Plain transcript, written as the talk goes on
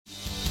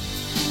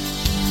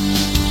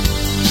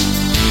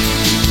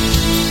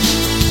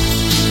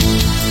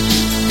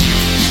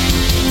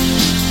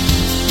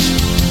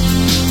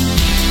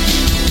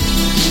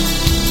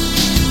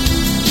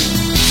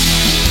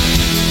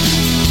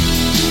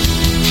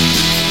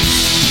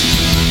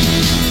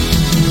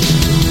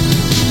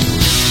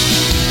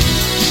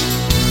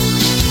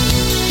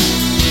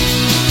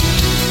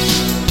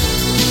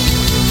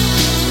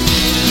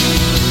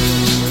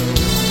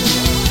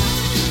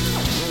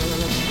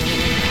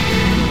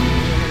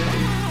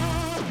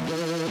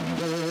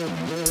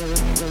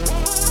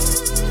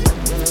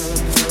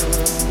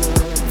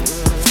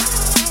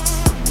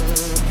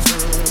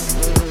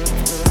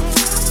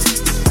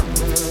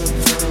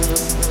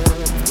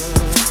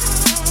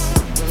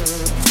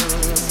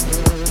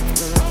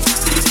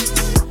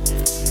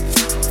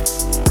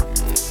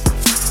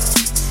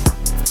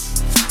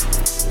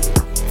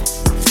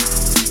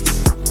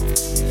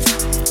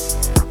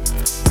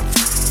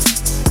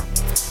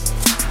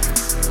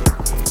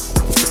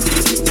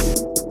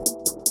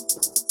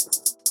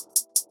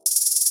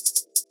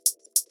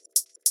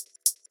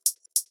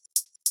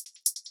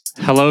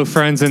Hello,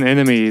 friends and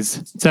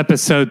enemies. It's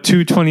episode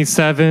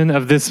 227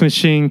 of This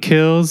Machine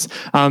Kills.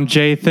 I'm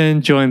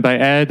Jathan, joined by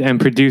Ed and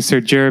producer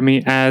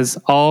Jeremy, as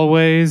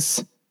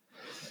always.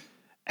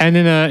 And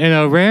in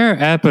a rare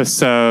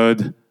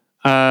episode,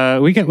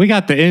 we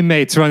got the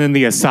inmates running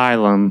the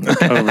asylum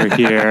over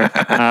here.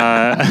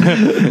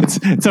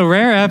 It's a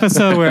rare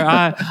episode where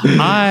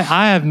I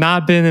have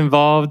not been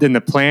involved in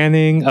the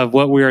planning of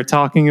what we are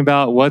talking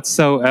about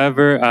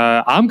whatsoever.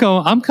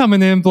 I'm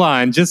coming in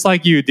blind, just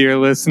like you, dear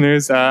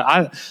listeners.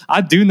 I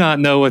do not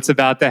know what's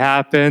about to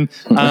happen.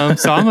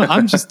 So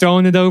I'm just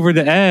throwing it over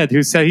to Ed,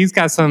 who said he's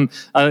got some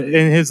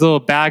in his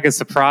little bag of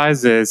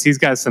surprises. He's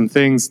got some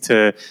things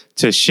to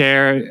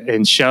share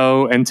and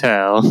show and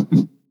tell.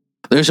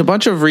 There's a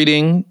bunch of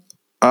reading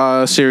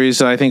series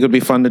that I think would be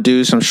fun to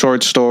do. Some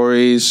short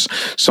stories,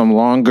 some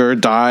longer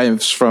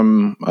dives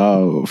from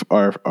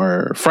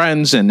our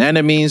friends and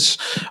enemies.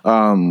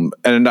 And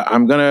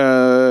I'm going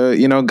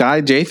to,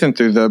 guide Jathan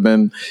through them.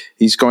 And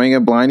he's going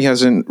in blind. He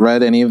hasn't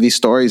read any of these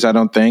stories, I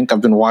don't think.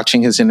 I've been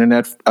watching his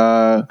internet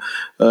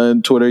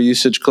Twitter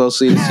usage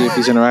closely to see if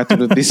he's interacted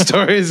with these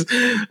stories.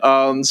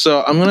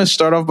 So I'm going to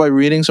start off by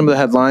reading some of the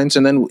headlines.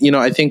 And then,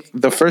 I think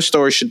the first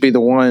story should be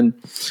the one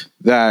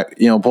that,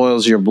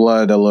 boils your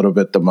blood a little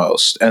bit the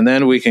most. And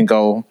then we can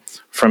go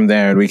from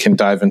there and we can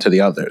dive into the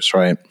others,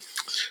 right?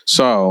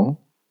 So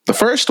the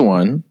first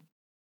one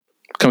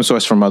comes to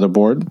us from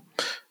Motherboard.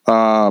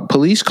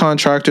 Police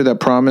contractor that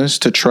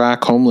promised to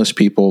track homeless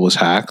people was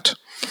hacked.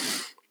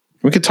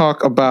 We could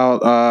talk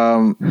about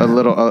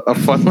a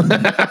fun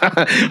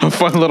a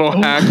fun little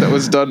hack that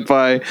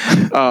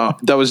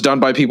was done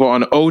by people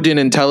on Odin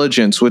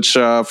Intelligence, which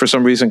for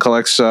some reason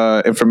collects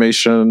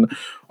information.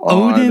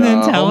 Odin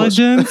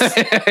Intelligence?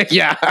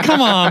 Yeah.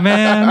 Come on,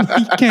 man.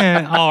 You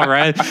can't. All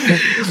right.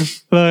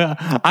 Look,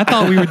 I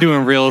thought we were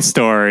doing real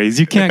stories.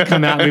 You can't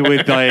come at me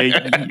with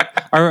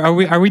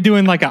are we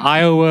doing like an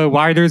Iowa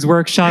Writers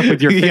Workshop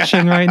with your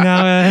fiction right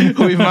now, Ed?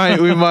 We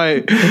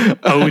might.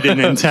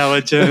 Odin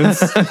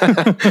Intelligence.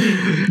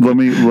 Let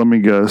me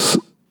guess.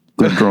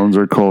 The drones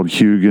are called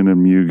Hugin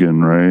and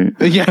Mugen, right?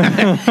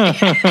 Yeah.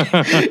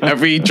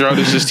 Every drone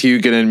is just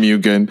Hugin and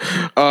Mugen.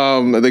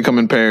 They come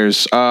in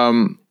pairs.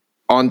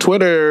 On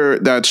Twitter,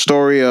 that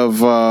story of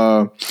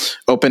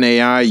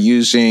OpenAI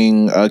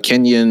using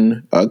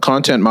Kenyan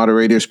content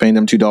moderators, paying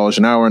them $2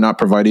 an hour, not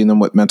providing them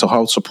with mental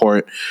health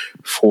support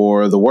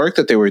for the work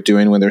that they were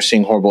doing when they're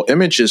seeing horrible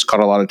images, caught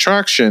a lot of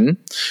traction.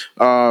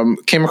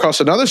 Came across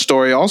another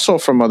story also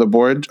from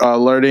Motherboard,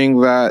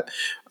 learning that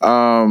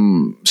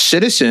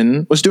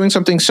Citizen was doing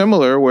something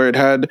similar where it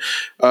had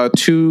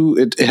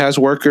it has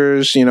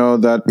workers,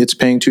 that it's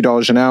paying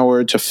 $2 an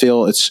hour to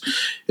fill its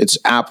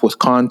app with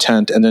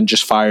content, and then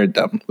just fired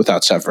them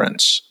without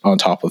severance on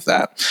top of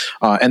that.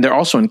 And they're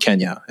also in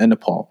Kenya and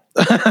Nepal.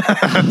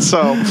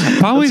 So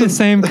probably the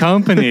same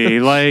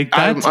company. Like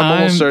that I'm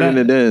almost certain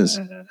it is.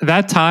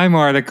 That Time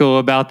article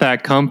about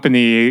that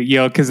company,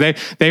 because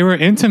they were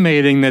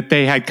intimating that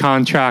they had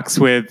contracts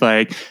with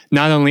like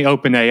not only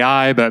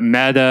OpenAI but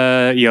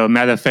Meta,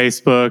 Meta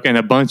Facebook, and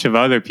a bunch of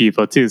other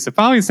people too. So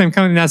probably the same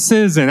company. Now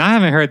Citizen, I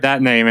haven't heard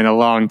that name in a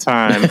long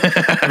time.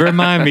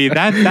 Remind me,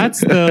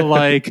 that's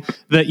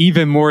the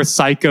even more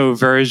psycho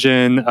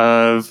version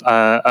of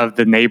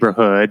the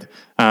Neighborhood.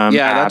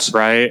 That's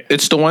right.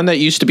 It's the one that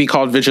used to be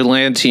called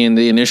Vigilante, and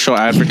the initial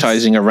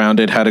advertising around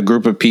it had a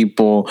group of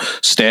people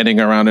standing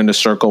around in a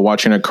circle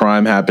watching a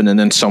crime happen, and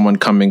then someone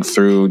coming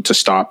through to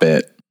stop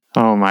it.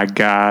 Oh my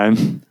God.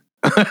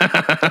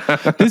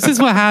 This is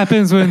what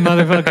happens when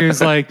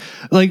motherfuckers like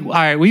all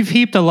right, we've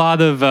heaped a lot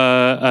of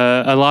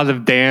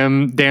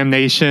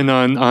damnation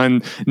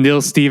on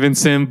Neil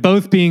Stephenson,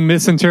 both being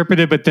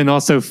misinterpreted but then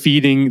also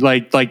feeding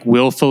like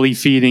willfully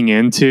feeding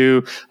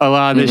into a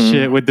lot of this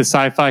shit with the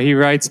sci-fi he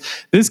writes.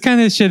 This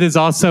kind of shit is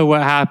also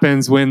what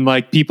happens when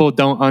like people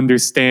don't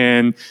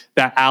understand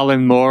that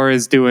Alan Moore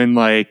is doing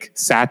like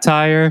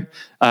satire.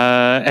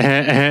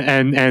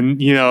 And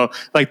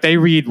like they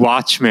read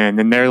Watchmen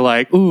and they're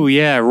like, ooh,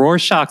 yeah,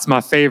 Rorschach's my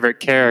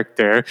favorite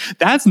character.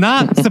 That's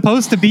not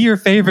supposed to be your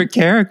favorite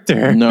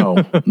character.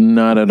 No,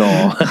 not at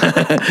all.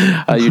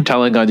 You're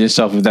telling on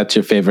yourself if that's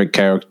your favorite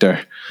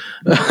character.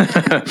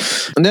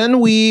 And then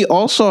we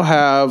also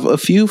have a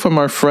few from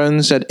our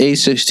friends at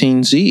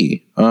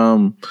A16Z.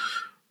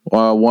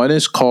 One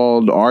is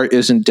called Art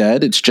Isn't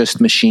Dead, It's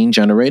Just Machine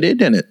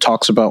Generated, and it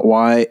talks about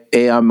why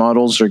AI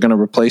models are going to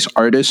replace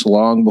artists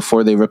long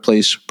before they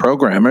replace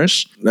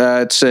programmers.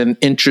 That's an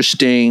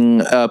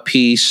interesting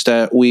piece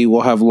that we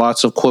will have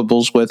lots of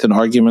quibbles with and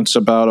arguments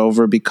about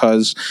over,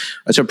 because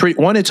it's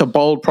a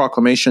bold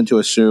proclamation to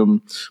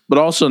assume, but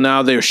also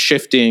now they're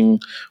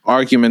shifting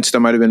arguments that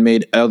might have been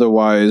made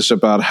otherwise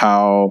about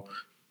how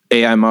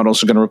AI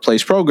models are going to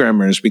replace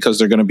programmers because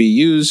they're going to be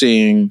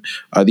using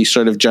these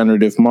sort of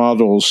generative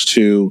models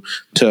to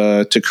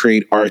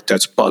create art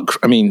that's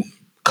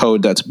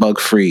code that's bug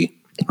free,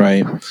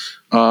 right?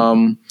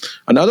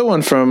 Another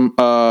one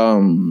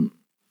from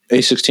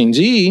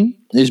A16Z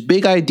is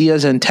Big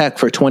Ideas and Tech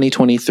for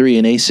 2023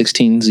 and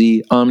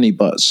A16Z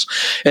Omnibus.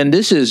 And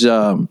this is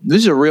a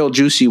real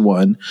juicy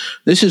one.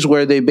 This is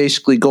where they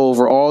basically go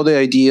over all the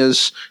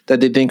ideas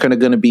that they think are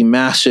going to be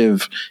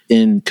massive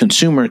in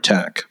consumer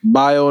tech,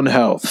 bio and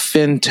health,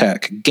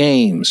 fintech,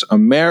 games,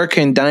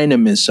 American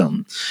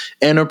dynamism,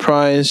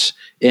 enterprise,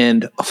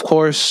 and of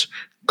course,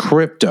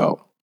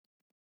 crypto.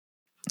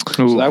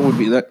 So that would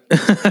be that.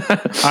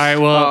 All right.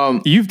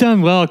 Well, you've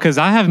done well because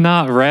I have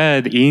not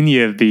read any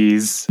of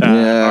these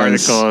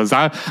articles.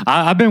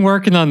 I've been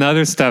working on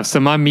other stuff, so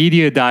my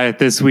media diet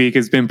this week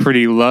has been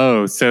pretty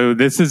low. So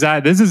this is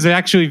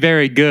actually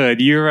very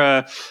good.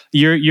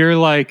 You're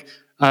like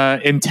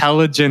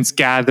intelligence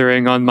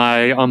gathering on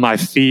my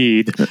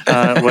feed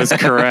was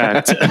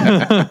correct.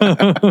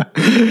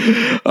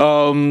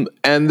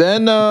 And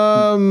then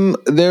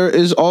there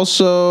is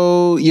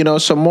also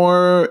some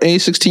more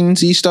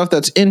A16Z stuff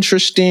that's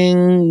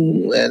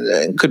interesting, and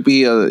it could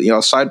be a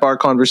sidebar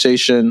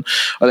conversation.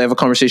 They have a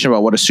conversation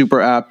about what a super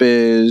app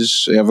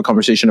is. They have a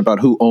conversation about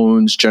who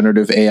owns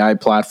generative AI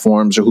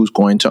platforms or who's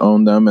going to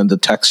own them, and the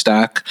tech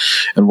stack,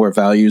 and where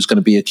value is going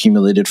to be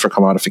accumulated for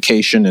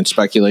commodification and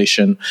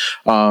speculation.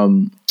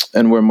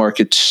 And where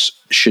markets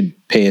should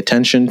pay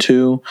attention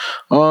to.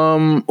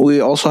 We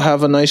also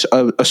have a nice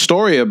a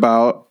story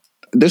about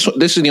this.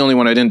 This is the only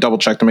one I didn't double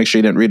check to make sure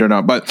you didn't read it or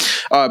not. But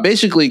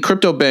basically,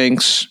 crypto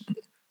banks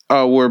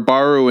were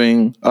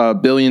borrowing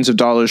billions of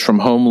dollars from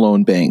home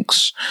loan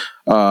banks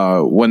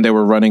when they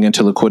were running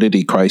into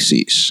liquidity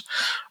crises.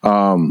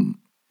 And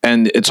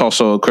it's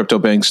also crypto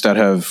banks that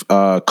have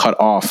cut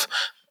off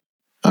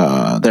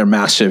their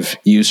massive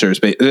users.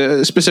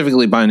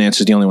 Specifically, Binance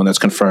is the only one that's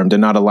confirmed. They're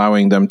not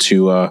allowing them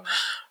to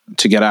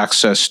get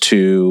access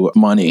to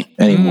money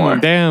anymore.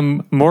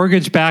 Damn,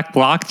 mortgage-backed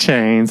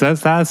blockchains.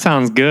 That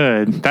sounds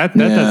good. That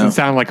doesn't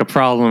sound like a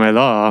problem at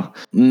all.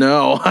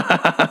 No.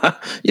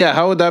 Yeah,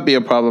 how would that be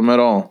a problem at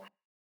all?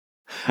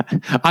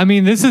 I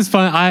mean, this is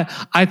fun.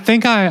 I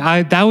think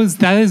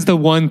that is the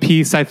one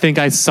piece I think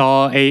I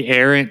saw a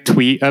errant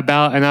tweet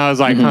about, and I was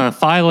like,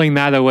 filing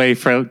that away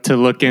to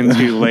look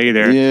into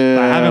later. Yeah.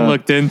 I haven't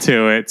looked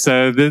into it,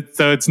 so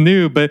it's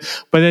new, but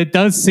it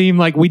does seem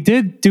like we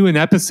did do an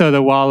episode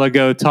a while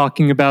ago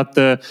talking about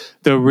the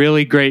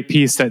really great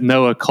piece that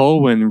Noah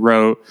Colwin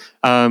wrote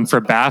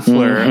for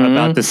Baffler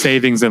about the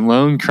savings and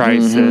loan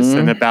crisis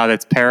and about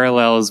its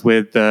parallels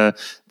with the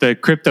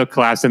crypto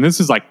collapse. And this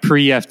is like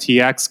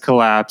pre-FTX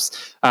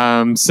collapse.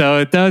 So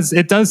it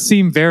does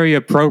seem very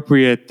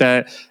appropriate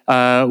that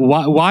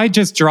why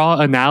just draw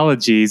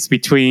analogies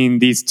between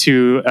these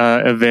two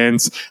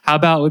events? How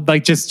about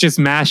like just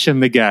mash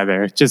them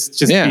together? Just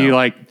be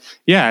like,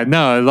 yeah,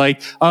 no,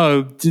 like,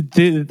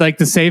 like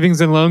the savings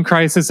and loan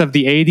crisis of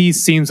the 80s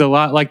seems a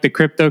lot like the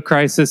crypto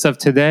crisis of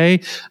today.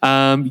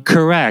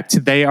 Correct.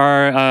 They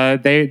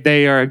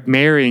are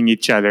marrying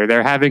each other.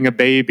 They're having a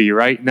baby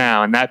right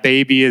now, and that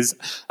baby is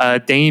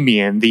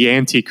Damien, the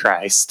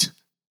Antichrist.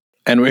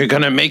 And we're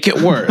going to make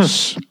it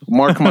worse.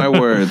 Mark my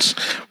words.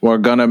 We're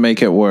going to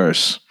make it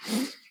worse.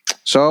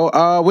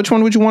 So which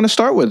one would you want to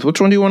start with?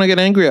 Which one do you want to get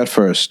angry at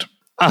first?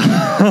 All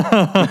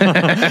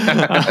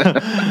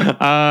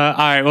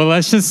right, well,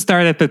 let's just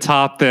start at the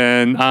top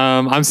then.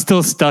 I'm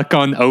still stuck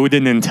on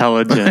Odin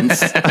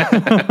intelligence.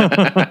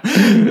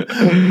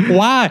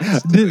 Why?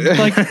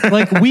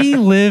 Like we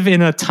live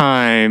in a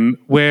time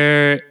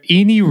where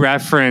any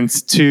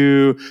reference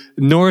to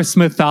Norse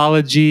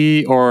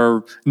mythology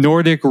or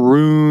Nordic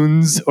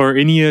runes or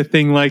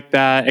anything like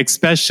that,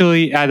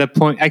 especially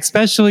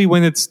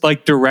when it's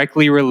like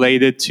directly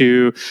related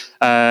to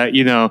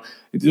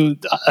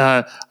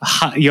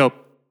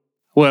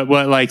what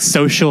like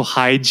social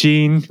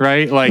hygiene,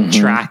 right? Like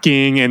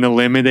tracking and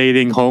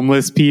eliminating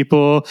homeless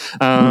people,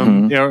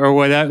 or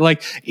whatever.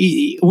 Like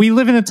we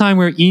live in a time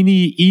where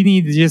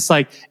any just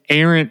like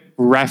errant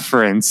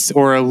reference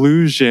or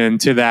allusion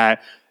to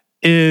that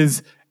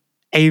is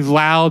a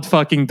loud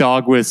fucking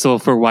dog whistle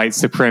for white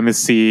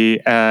supremacy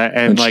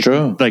and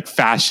like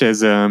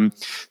fascism.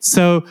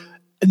 So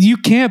you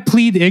can't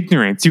plead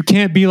ignorance. You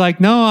can't be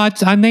like, no,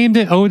 I named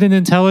it Odin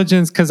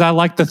Intelligence because I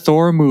like the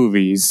Thor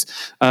movies.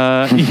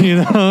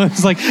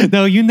 It's like,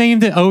 no, you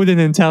named it Odin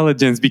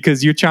Intelligence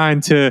because you're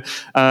trying to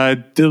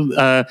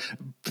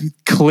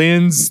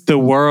cleanse the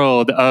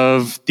world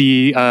of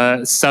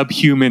the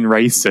subhuman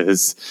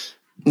races.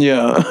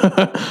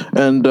 Yeah,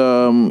 and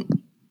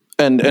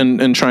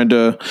trying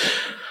to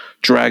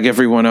drag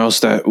everyone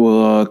else that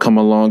will come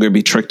along or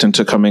be tricked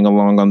into coming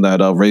along on that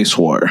race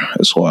war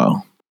as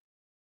well.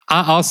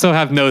 I also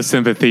have no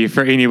sympathy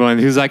for anyone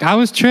who's like, I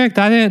was tricked.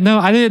 I didn't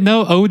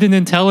know Odin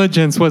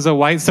Intelligence was a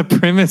white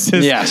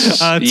supremacist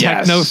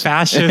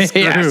techno-fascist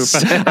group.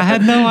 Yes. I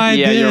had no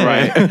idea. Yeah, you're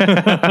right.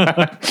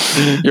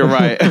 You're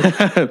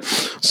right.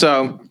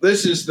 So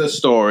this is the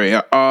story.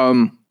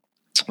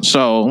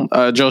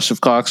 Joseph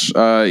Cox, at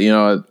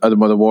the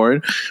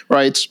motherboard,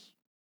 writes,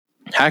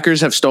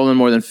 Hackers have stolen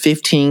more than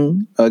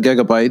 15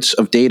 gigabytes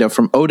of data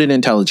from Odin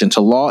Intelligence,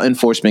 a law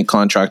enforcement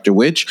contractor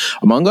which,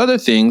 among other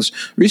things,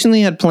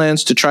 recently had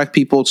plans to track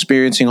people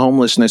experiencing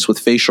homelessness with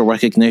facial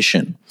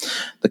recognition.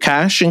 The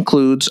cache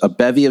includes a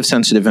bevy of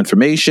sensitive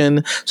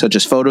information, such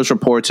as photos,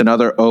 reports, and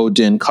other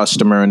Odin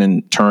customer and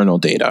internal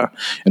data.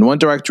 In one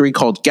directory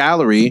called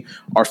Gallery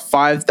are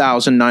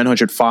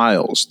 5,900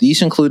 files.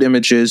 These include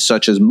images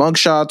such as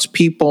mugshots,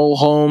 people,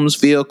 homes,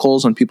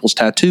 vehicles, and people's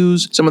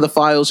tattoos. Some of the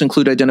files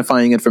include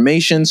identifying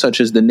information such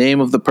as the name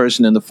of the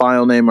person in the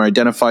file name or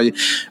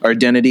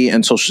identity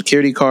and social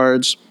security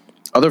cards.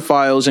 Other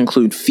files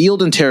include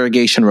field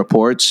interrogation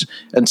reports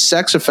and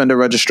sex offender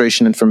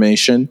registration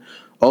information.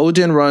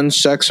 Odin runs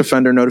sex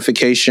offender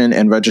notification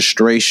and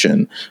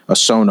registration, a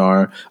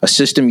sonar, a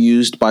system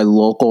used by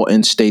local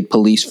and state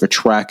police for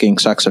tracking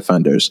sex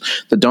offenders.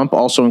 The dump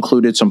also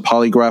included some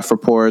polygraph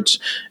reports,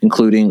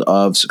 including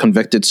of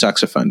convicted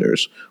sex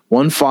offenders.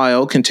 One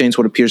file contains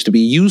what appears to be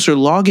user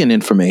login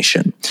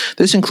information.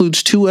 This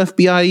includes 2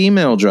 FBI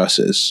email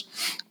addresses.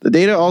 The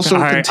data also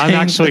All right, I'm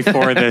actually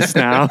for this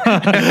now.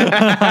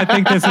 I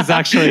think this is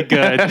actually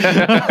good.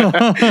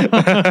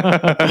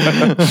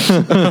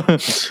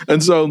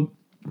 And so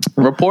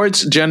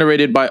reports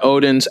generated by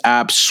Odin's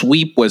app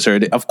Sweep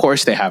Wizard. Of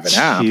course, they have an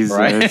app, Jesus.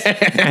 right?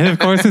 And of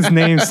course, his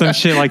name's some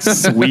shit like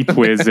Sweep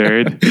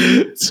Wizard.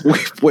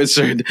 Sweep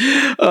Wizard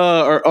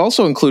are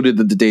also included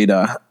in the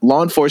data.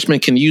 Law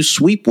enforcement can use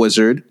Sweep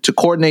Wizard to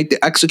coordinate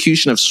the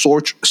execution of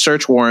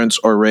search warrants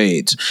or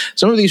raids.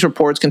 Some of these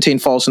reports contain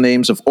false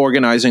names of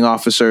organizing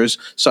officers,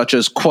 such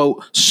as,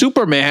 quote,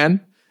 Superman,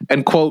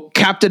 and, quote,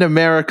 Captain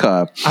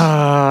America.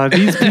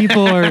 These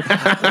people are,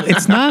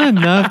 it's not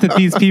enough that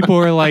these people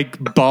are like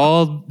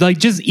bald, like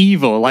just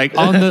evil, like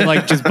on the,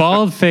 like just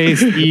bald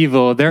faced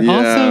evil. They're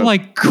also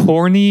like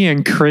corny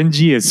and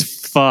cringy as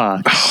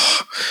fuck.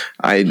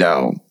 I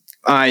know.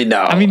 I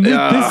mean,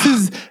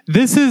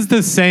 this is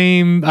the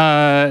same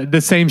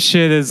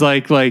shit as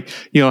like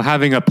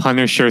having a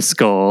Punisher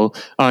skull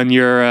on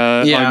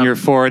your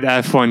Ford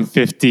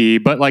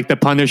F-150, but like the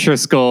Punisher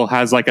skull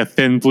has like a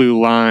thin blue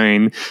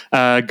line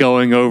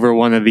going over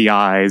one of the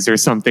eyes or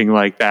something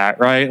like that,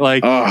 right?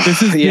 Like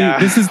this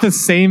is the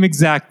same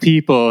exact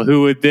people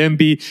who would then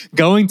be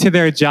going to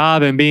their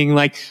job and being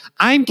like,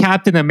 I'm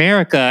Captain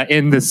America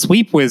in the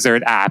Sweep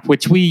Wizard app,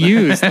 which we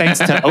use thanks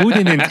to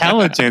Odin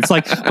Intelligence.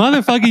 Like,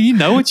 motherfucker, you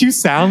know what you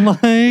sound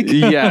like?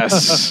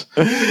 Yes.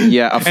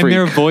 Yeah, a freak. And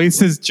their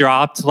voices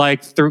dropped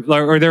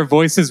or their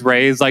voices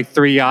raised like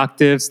 3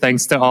 octaves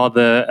thanks to all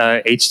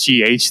the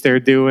HGH they're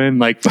doing.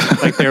 Like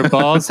their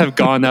balls have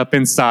gone up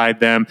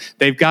inside them.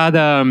 They've got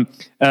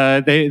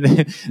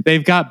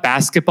they've got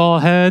basketball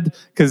head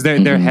because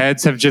their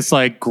heads have just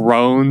like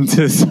grown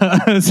to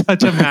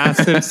such a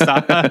massive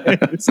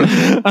size.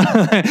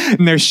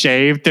 And they're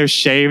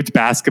shaved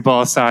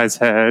basketball size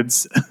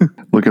heads.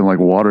 Looking like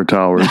water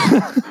towers.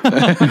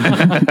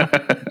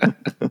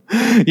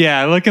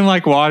 Yeah, looking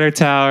like water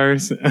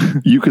towers.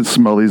 You could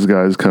smell these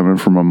guys coming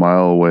from a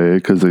mile away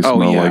because they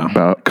smell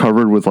like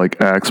covered with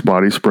like Axe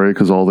body spray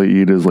because all they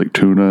eat is like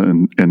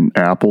tuna and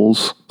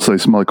apples. So they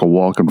smell like a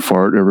walking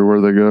fart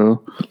everywhere they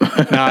go.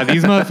 Nah,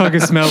 these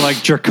motherfuckers smell like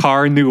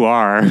Drakkar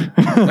Noir.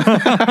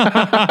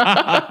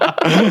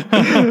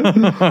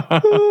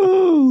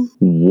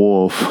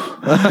 Wolf.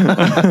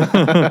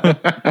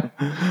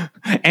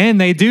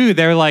 And they do.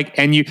 They're like,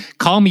 and you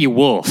call me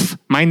Wolf.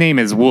 My name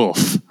is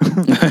Wolf.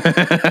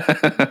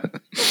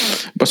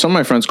 But some of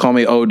my friends call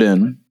me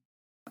Odin.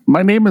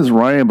 My name is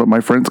Ryan, but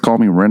my friends call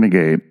me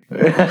Renegade. I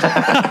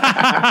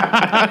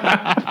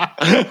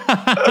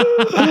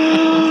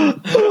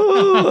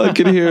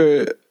can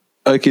hear it.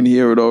 I can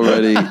hear it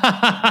already.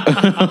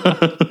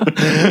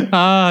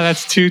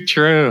 That's too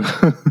true.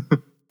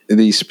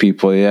 These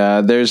people,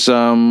 yeah. There's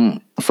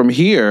from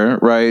here,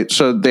 right?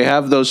 So they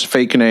have those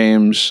fake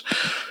names.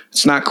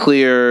 It's not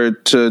clear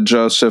to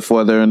Joseph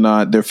whether or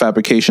not they're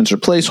fabrications or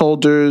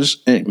placeholders.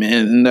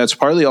 And that's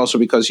partly also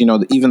because,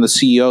 even the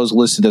CEO is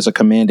listed as a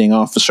commanding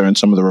officer in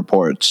some of the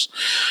reports.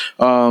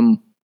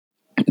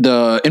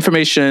 The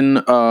information,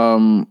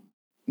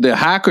 the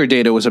hacker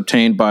data was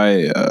obtained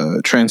by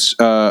a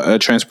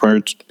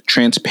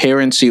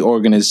transparency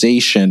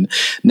organization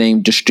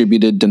named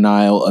Distributed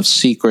Denial of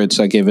Secrets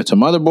that gave it to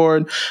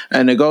Motherboard.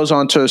 And it goes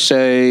on to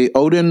say,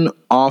 Odin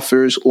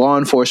offers law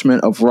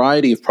enforcement a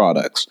variety of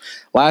products.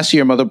 Last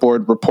year,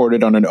 Motherboard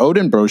reported on an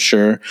Odin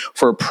brochure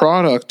for a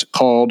product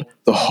called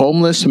the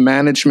Homeless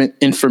Management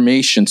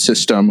Information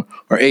System,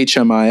 or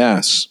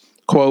HMIS.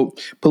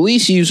 Quote,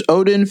 police use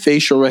Odin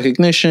facial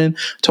recognition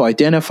to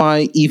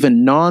identify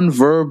even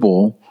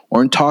nonverbal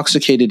or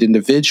intoxicated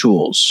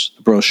individuals,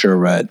 the brochure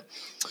read.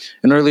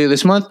 And earlier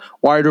this month,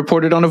 Wired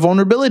reported on a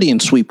vulnerability in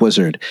Sweep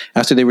Wizard.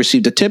 After they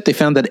received a tip, they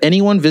found that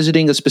anyone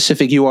visiting a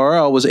specific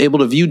URL was able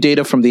to view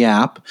data from the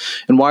app,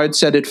 and Wired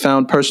said it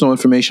found personal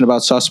information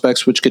about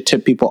suspects which could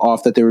tip people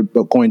off that they were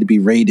going to be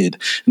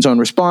raided. And so in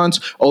response,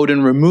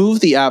 Odin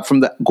removed the app from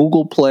the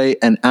Google Play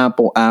and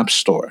Apple App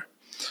Store.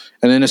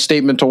 And in a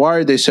statement to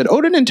Wired, they said,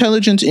 Odin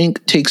Intelligence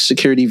Inc. takes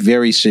security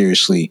very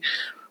seriously.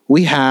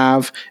 We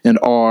have and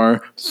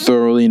are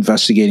thoroughly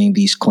investigating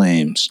these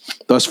claims.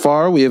 Thus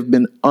far, we have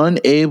been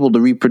unable to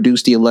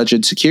reproduce the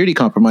alleged security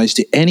compromise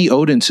to any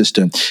Odin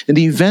system. In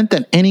the event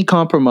that any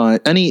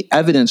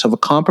evidence of a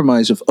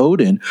compromise of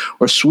Odin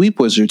or Sweep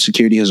Wizard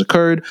security has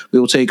occurred, we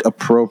will take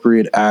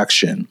appropriate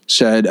action,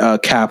 said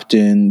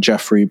Captain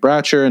Jeffrey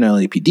Bratcher, an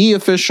LAPD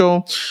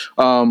official.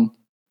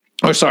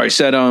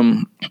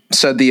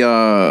 Said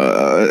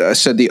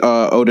the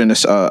Odin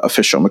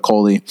official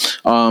Macaulay,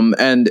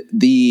 and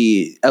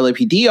the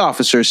LAPD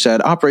officer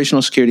said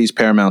operational security is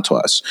paramount to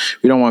us.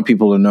 We don't want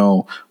people to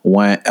know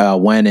when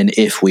and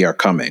if we are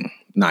coming.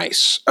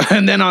 Nice.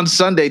 And then on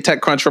Sunday,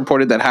 TechCrunch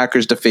reported that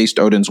hackers defaced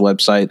Odin's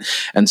website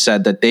and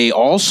said that they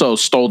also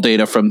stole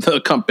data from the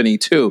company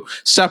too.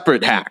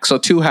 Separate hacks, so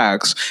 2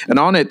 hacks. And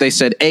on it, they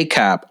said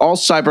ACAP, all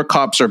cyber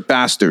cops are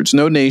bastards.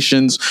 No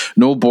nations,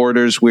 no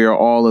borders. We are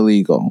all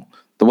illegal.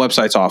 The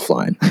website's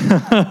offline.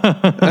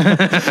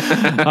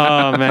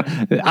 Oh,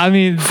 man. I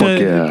mean,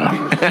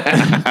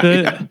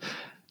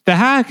 the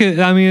hack,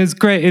 I mean, it's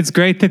great. It's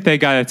great that they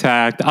got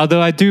attacked.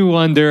 Although I do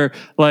wonder,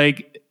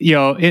 like, you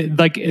know,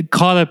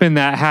 caught up in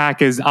that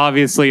hack is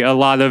obviously a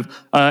lot of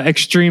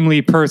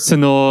extremely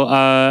personal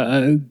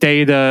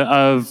data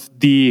of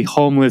the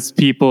homeless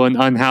people and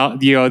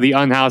the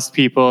unhoused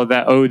people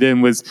that Odin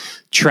was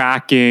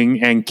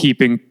tracking and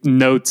keeping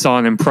notes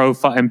on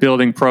and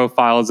building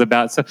profiles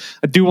about. So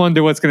I do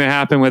wonder what's going to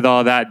happen with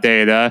all that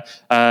data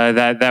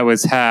that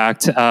was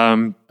hacked.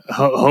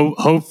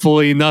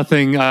 Hopefully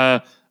nothing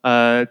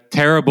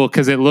terrible,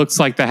 because it looks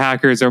like the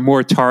hackers are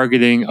more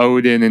targeting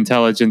Odin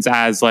Intelligence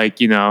as,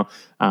 like, you know,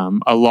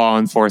 a law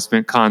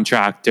enforcement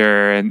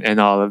contractor and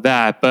all of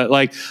that. But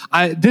like,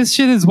 this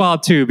shit is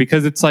wild too,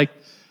 because it's like,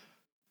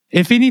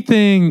 if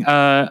anything,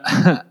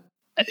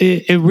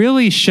 it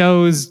really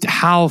shows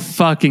how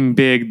fucking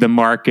big the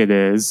market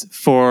is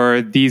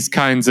for these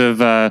kinds of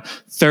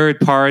third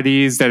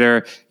parties that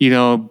are, you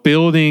know,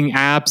 building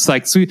apps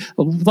like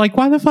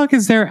why the fuck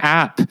is their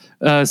app,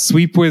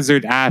 Sweep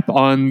Wizard app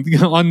on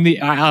the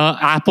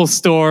Apple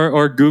Store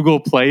or Google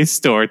Play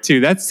Store too?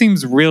 That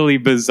seems really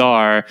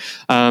bizarre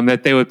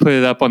that they would put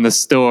it up on the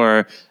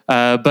store.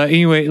 But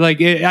anyway,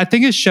 I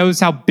think it shows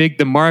how big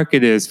the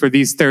market is for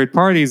these third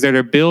parties that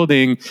are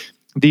building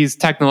these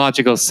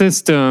technological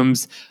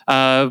systems,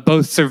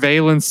 both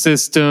surveillance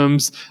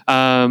systems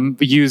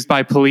used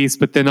by police,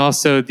 but then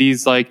also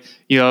these, like,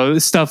 you know,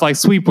 stuff like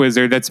Sweep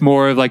Wizard that's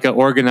more of like an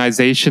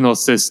organizational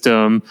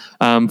system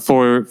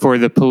for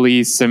the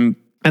police. And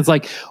it's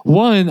like,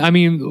 one, I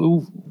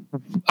mean,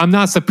 I'm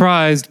not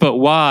surprised, but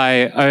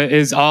why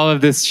is all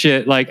of this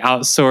shit like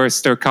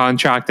outsourced or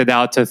contracted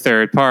out to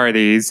third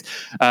parties?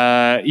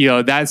 You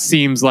know,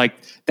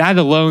 that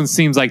alone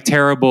seems like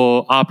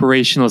terrible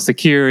operational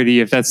security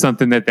if that's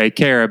something that they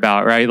care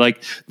about, right?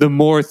 Like, the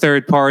more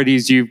third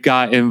parties you've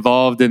got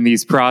involved in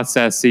these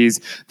processes,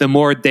 the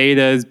more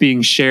data is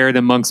being shared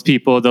amongst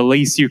people, the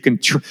less you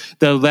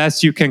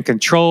can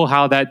control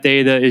how that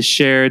data is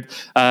shared.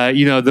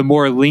 You know, the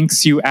more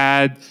links you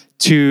add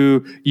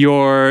to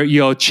your,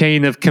 you know,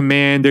 chain of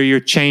command or your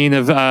chain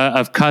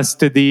of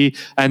custody,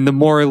 and the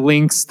more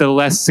links, the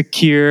less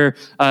secure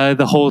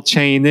the whole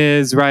chain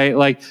is, right?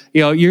 Like,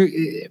 you know,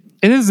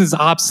 it is this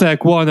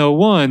OPSEC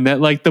 101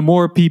 that, like, the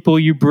more people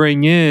you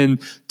bring in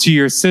to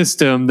your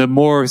system, the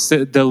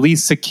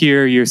least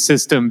secure your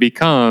system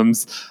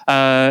becomes.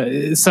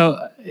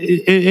 So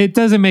it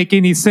doesn't make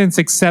any sense,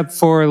 except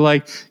for,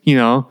 like, you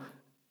know,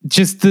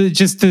 just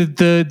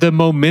the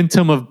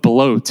momentum of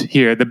bloat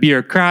here, the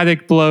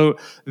bureaucratic bloat,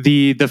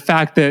 the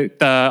fact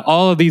that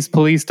all of these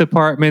police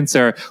departments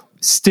are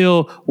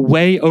still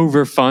way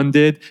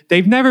overfunded.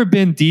 They've never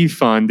been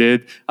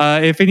defunded.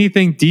 If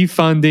anything,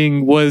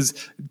 defunding was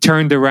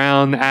turned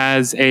around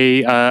as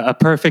a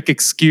perfect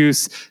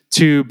excuse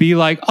to be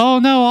like, oh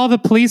no, all the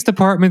police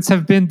departments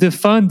have been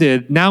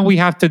defunded. Now we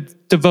have to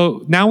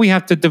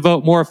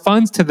devote more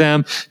funds to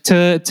them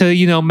to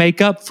you know,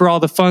 make up for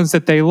all the funds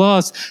that they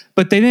lost.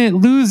 But they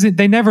didn't lose it.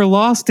 They never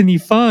lost any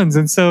funds,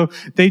 and so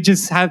they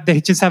just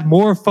have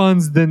more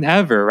funds than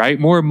ever, right?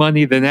 More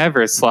money than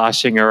ever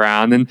sloshing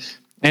around.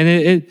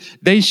 And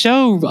they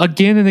show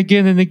again and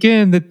again and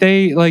again that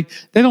they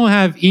don't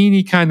have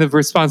any kind of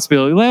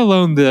responsibility, let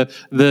alone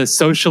the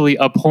socially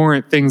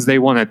abhorrent things they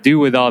want to do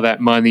with all that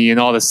money and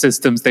all the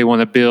systems they want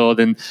to build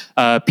and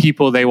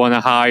people they want to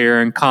hire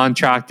and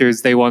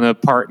contractors they want to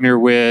partner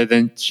with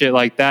and shit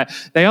like that.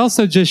 They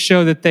also just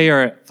show that they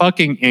are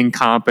fucking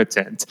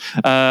incompetent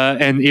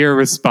and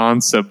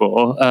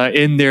irresponsible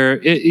in their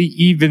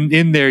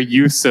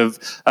use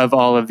of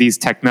all of these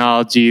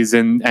technologies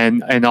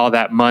and all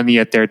that money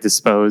at their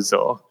disposal.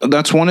 proposal.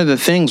 That's one of the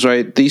things,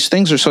 right? These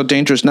things are so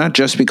dangerous, not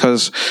just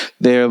because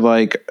they're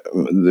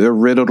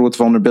riddled with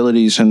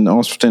vulnerabilities and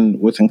often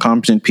with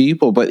incompetent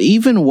people, but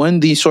even when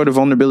these sort of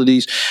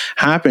vulnerabilities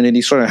happen and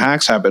these sort of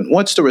hacks happen,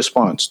 what's the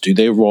response? Do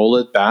they roll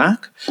it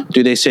back?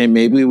 Do they say,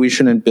 maybe we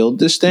shouldn't build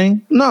this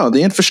thing? No,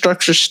 the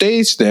infrastructure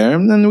stays there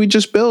and then we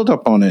just build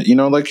up on it.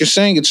 Like you're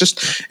saying,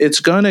 it's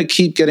going to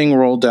keep getting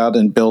rolled out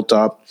and built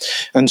up.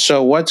 And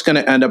so what's going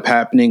to end up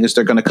happening is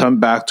they're going to come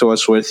back to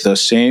us with the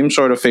same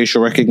sort of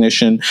facial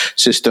recognition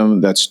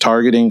system that's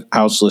targeting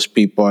houseless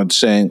people and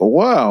saying,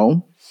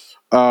 well,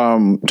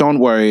 don't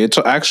worry.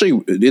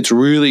 It's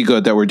really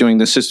good that we're doing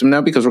this system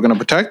now because we're going to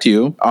protect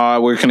you.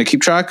 We're going to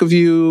keep track of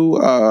you.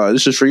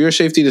 This is for your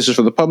safety. This is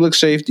for the public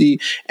safety,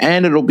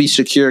 and it'll be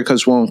secure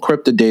because we'll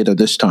encrypt the data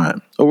this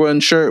time. Or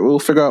we'll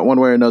figure out one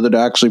way or another to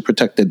actually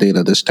protect the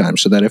data this time,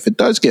 so that if it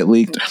does get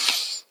leaked,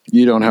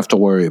 you don't have to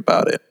worry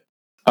about it.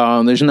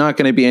 There's not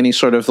going to be any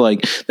sort of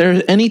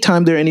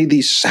anytime there are any of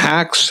these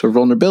hacks or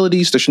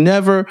vulnerabilities,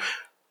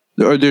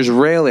 there's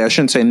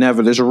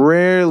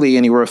rarely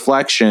any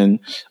reflection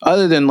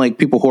other than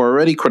people who are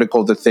already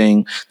critical of the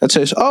thing that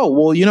says, oh,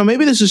 well,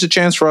 maybe this is a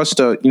chance for us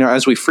to,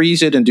 as we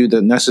freeze it and do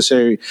the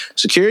necessary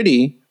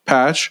security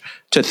patch,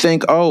 to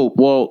think, oh,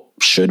 well,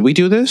 should we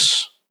do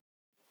this?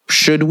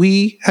 Should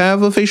we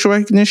have a facial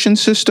recognition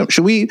system?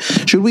 Should we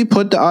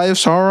put the Eye of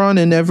Sauron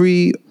in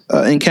every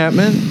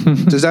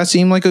encampment? Does that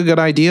seem like a good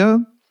idea?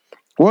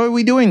 What are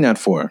we doing that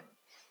for?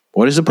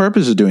 What is the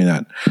purpose of doing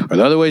that? Are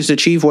there other ways to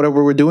achieve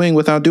whatever we're doing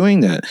without doing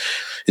that?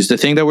 Is the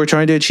thing that we're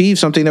trying to achieve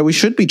something that we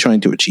should be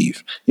trying to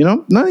achieve?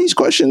 None of these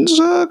questions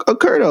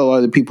occur to a lot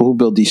of the people who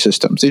build these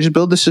systems. They just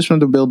build the system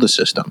to build the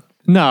system.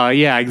 No,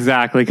 yeah,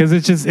 exactly. Because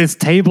it's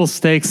table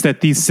stakes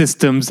that these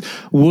systems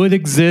would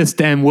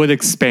exist and would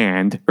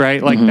expand,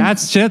 right?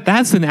 That's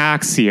an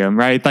axiom,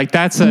 right?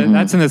 That's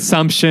an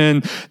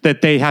assumption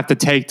that they have to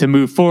take to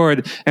move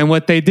forward. And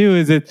what they do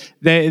is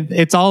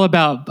it's all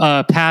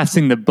about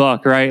passing the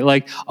buck,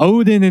 right?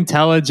 Odin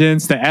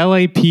Intelligence, the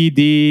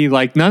LAPD,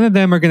 none of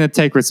them are going to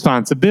take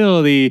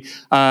responsibility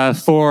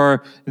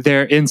for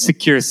their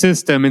insecure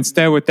system.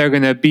 Instead, what they're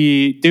going to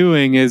be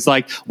doing is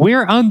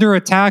we're under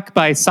attack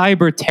by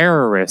cyber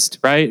terrorists,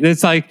 right?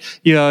 It's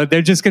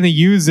they're just going to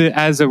use it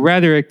as a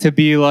rhetoric to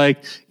be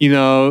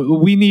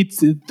we need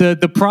to,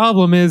 the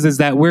problem is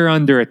that we're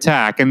under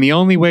attack, and the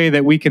only way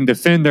that we can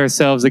defend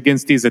ourselves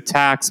against these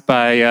attacks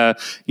by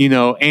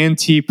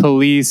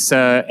anti-police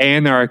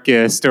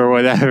anarchist or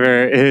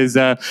whatever is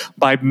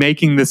by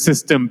making the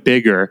system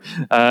bigger.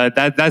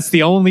 That's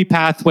the only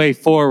pathway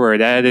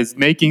forward. That is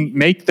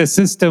make the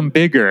system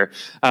bigger.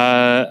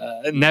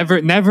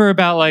 Never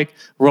about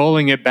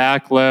rolling it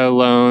back, let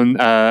alone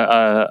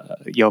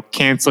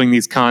canceling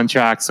these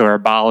contracts or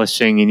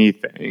abolishing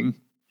anything.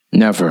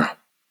 Never.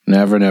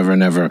 There's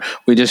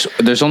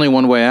only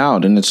one way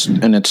out, and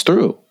it's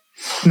through.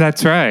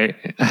 That's right.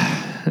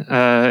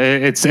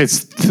 It's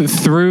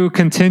through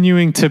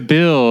continuing to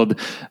build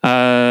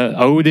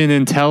Odin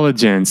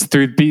Intelligence,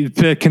 through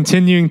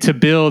continuing to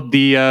build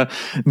the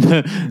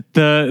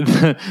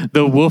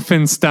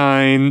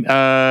Wolfenstein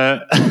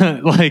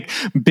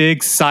big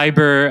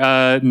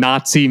cyber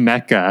Nazi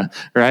mecha,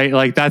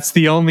 right? That's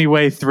the only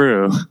way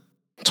through.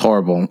 It's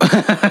horrible.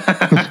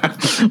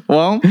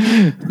 Well,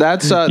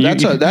 that's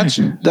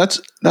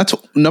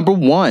number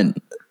one.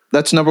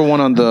 That's number one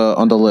on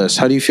the list.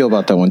 How do you feel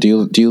about that one? Do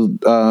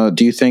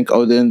you think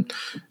Odin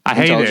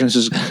Intelligence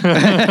is?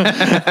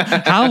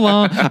 How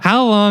long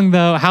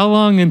though? How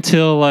long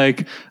until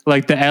the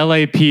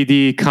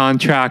LAPD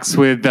contracts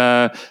with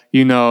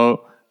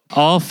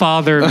All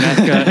Father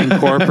Mecha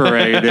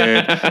Incorporated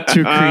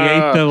to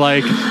create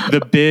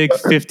the big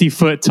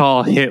 50-foot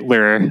tall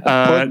Hitler?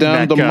 Put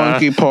down the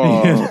monkey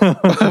paw.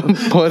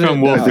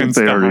 From Wolfenstein. I think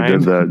they already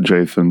did that,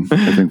 Jathan.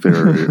 I think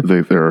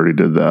they already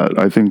did that.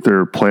 I think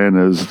their plan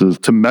is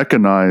to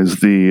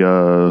mechanize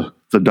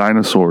the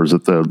dinosaurs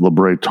at the La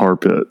Brea tar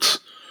pits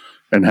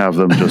and have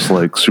them just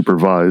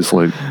supervise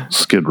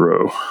Skid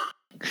Row.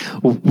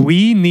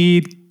 We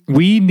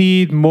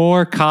need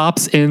more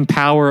cops in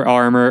power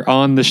armor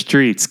on the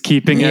streets,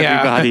 keeping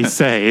everybody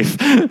safe.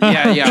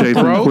 Yeah.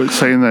 Jathan, quit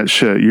saying that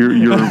shit. You're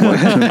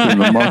tipping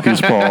the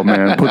monkey's paw,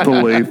 man. Put the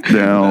lathe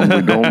down.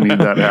 We don't need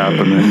that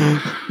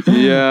happening.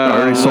 Yeah. I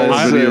already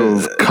saw a video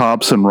of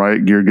cops in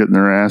riot gear getting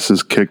their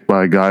asses kicked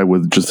by a guy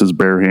with just his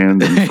bare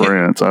hands in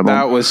France.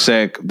 That was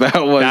sick.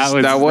 That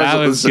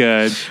was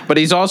good. But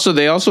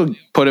they also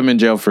put him in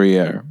jail for a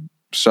year.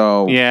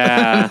 So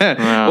yeah.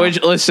 Wow.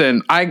 Which,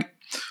 listen,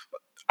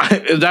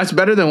 that's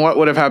better than what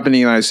would have happened in the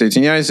United States.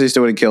 In the United States,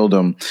 they would have killed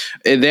him.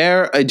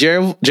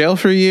 Jail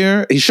for a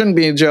year. He shouldn't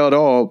be in jail at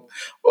all.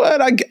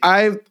 But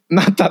I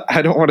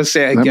don't want to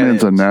say I get it. That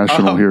man's a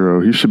national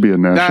hero. He should be a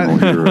national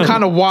hero.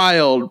 Kind of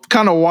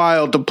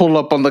wild to pull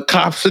up on the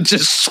cops and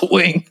just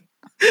swing.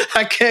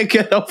 I can't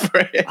get over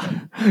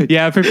it.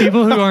 Yeah, for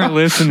people who aren't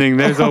listening,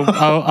 there's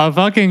a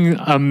fucking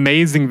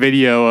amazing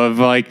video of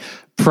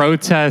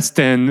protests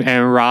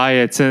and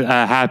riots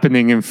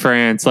happening in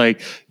France.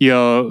 Like,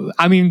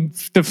 I mean,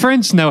 the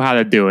French know how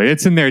to do it.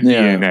 It's in their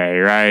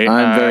DNA, right?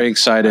 I'm very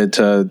excited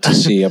to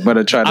see. I'm going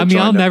to try to. I mean,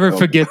 I'll never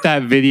forget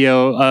that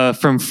video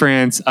from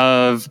France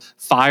of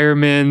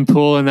firemen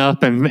pulling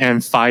up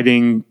and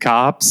fighting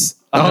cops.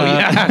 Oh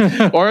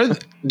yeah. Or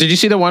did you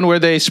see the one where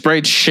they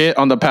sprayed shit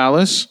on the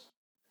palace?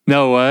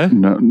 No, what?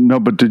 No.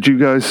 But did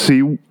you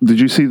see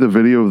the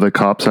video of the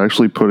cops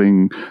actually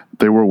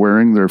they were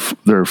wearing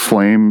their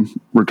flame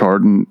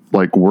retardant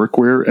like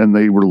workwear, and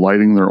they were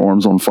lighting their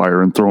arms on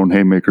fire and throwing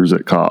haymakers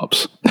at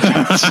cops.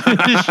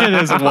 This shit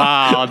is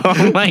wild.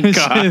 Oh my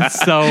god, shit is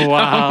so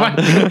wild.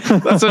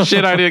 That's the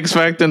shit I didn't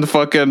expect in the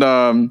fucking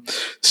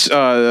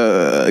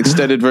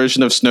extended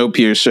version of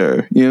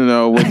Snowpiercer. You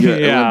know, when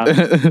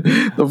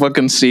the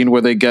fucking scene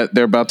where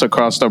they're about to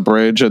cross the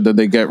bridge and then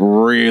they get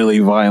really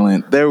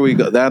violent. There we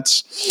go.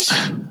 That's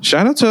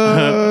shout out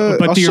to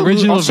but the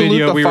original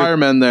video, the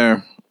firemen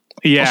there.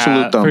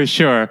 Yeah, for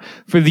sure.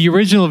 For the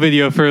original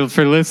video, for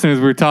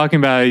listeners, we're talking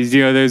about is,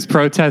 there's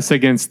protests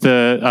against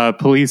the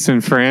police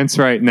in France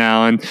right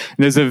now, and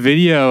there's a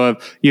video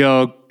of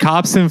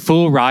cops in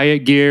full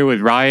riot gear with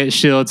riot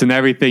shields and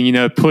everything,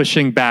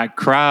 pushing back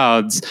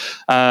crowds.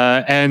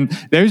 And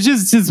there's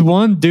just this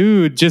one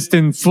dude just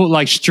in full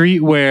like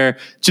streetwear,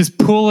 just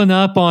pulling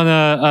up on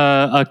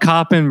a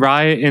cop in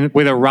riot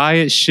with a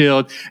riot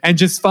shield and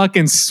just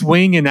fucking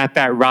swinging at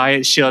that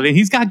riot shield. And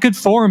he's got good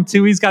form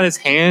too. He's got his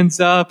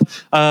hands up,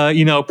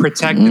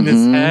 protecting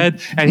his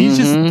head, and he's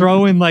just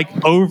throwing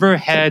like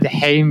overhead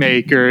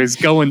haymakers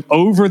going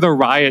over the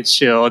riot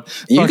shield,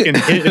 fucking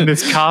hitting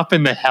this cop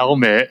in the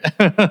helmet.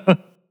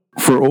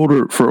 For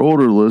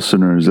older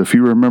listeners, if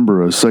you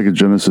remember a Sega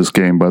Genesis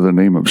game by the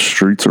name of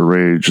Streets of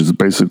Rage, is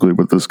basically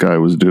what this guy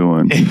was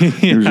doing.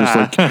 He was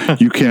just like,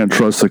 you can't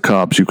trust the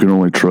cops, you can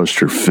only trust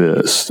your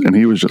fist. And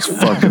he was just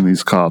fucking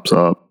these cops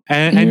up.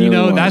 And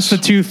that's the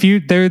two few.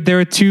 There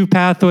are two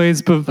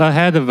pathways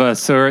ahead of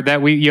us, or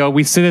that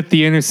we sit at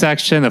the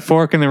intersection, a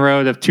fork in the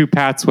road of two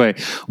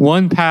pathways.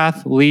 One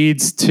path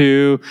leads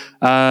to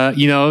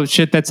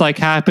shit that's like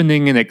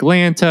happening in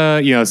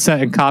Atlanta,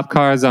 setting cop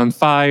cars on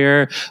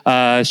fire,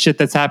 shit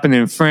that's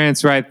happening in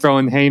France, right,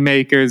 throwing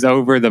haymakers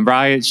over the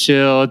riot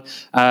shield.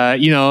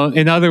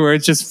 In other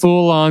words, just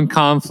full on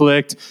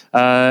conflict,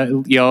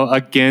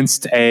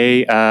 against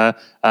an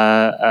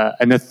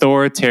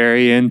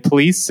authoritarian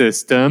police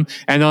system.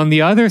 And on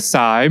the other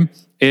side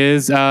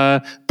is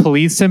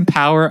police in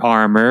power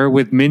armor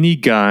with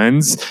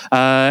miniguns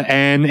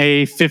and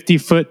a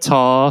 50-foot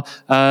tall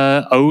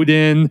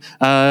Odin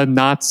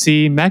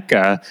Nazi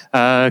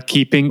mecha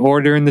keeping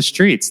order in the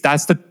streets.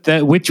 That's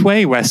the which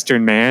way,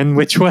 Western man?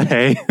 Which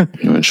way?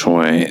 Which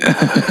way?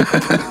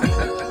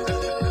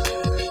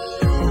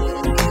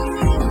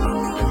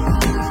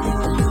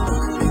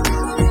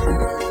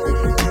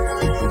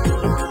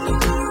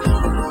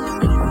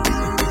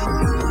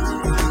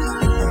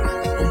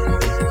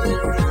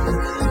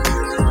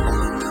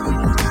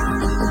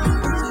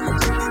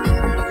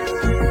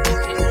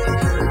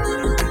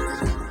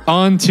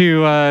 On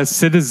to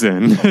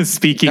Citizen,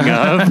 speaking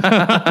of.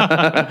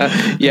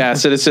 Yeah,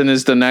 Citizen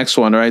is the next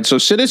one, right? So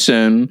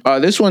Citizen,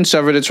 this one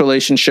severed its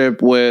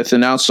relationship with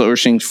an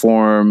outsourcing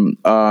firm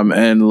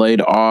and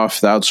laid off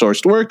the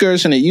outsourced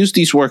workers. And it used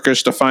these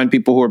workers to find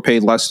people who were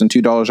paid less than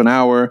 $2 an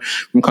hour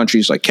from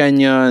countries like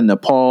Kenya and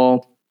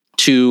Nepal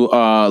to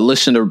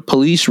listen to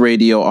police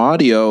radio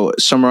audio,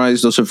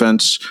 summarize those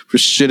events for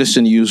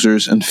Citizen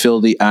users, and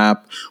fill the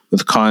app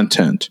with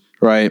content,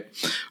 right?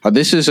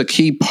 This is a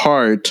key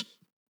part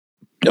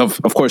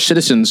of course,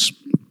 Citizen's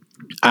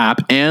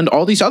app and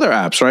all these other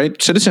apps, right?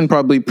 Citizen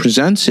probably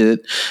presents it.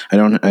 I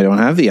don't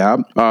have the app,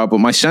 but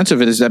my sense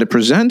of it is that it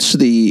presents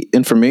the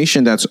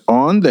information that's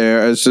on there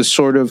as this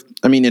sort of,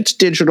 it's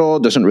digital.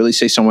 It doesn't really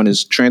say someone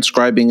is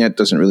transcribing it.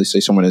 Doesn't really say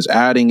someone is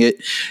adding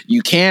it.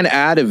 You can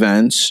add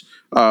events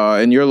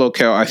in your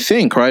locale, I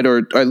think, right? Or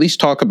at least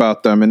talk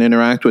about them and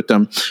interact with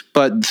them.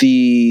 But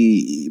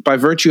by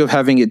virtue of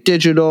having it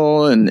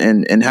digital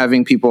and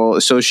having people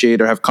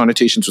associate or have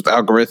connotations with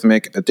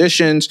algorithmic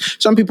additions,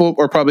 some people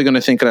are probably going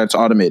to think that it's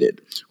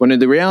automated. When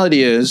the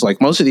reality is, like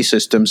most of these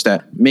systems,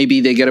 that maybe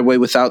they get away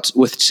with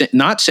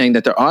not saying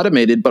that they're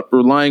automated, but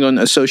relying on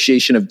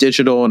association of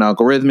digital and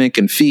algorithmic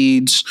and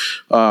feeds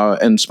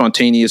and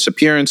spontaneous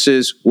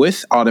appearances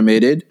with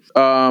automated.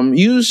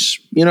 Use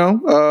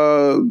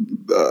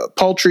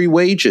paltry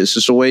wages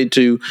as a way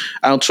to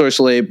outsource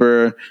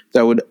labor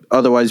that would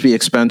otherwise be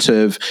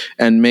expensive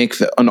and make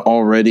an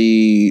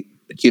already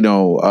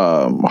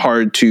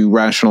hard to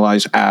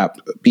rationalize app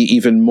be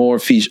even more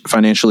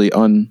financially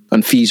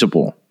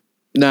unfeasible.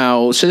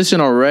 Now, Citizen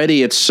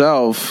already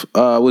itself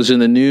was in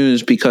the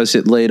news because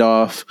it laid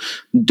off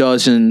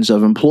dozens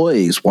of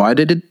employees. Why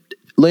did it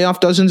lay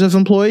off dozens of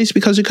employees?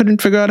 Because it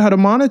couldn't figure out how to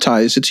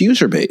monetize its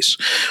user base.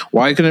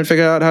 Why couldn't it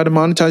figure out how to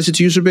monetize its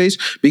user base?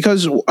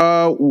 Because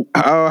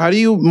how do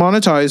you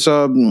monetize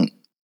a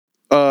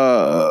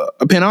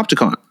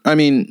Panopticon? I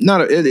mean,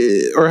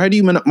 or how do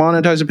you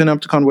monetize a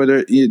Panopticon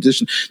where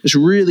there's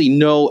really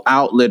no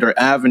outlet or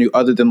avenue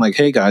other than like,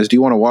 hey guys, do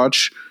you want to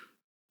watch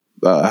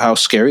how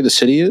scary the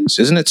city is?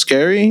 Isn't it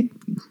scary?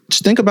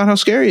 Just think about how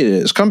scary it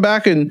is. Come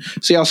back and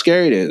see how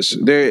scary it is.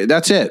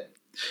 That's it.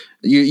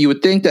 You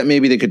would think that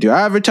maybe they could do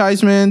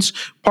advertisements,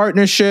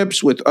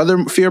 partnerships with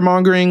other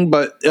fear-mongering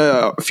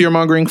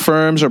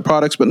firms or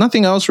products, but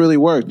nothing else really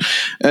worked.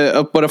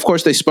 But of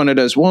course, they spun it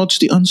as, well, it's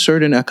the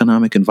uncertain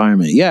economic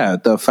environment. Yeah,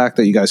 the fact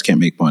that you guys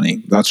can't make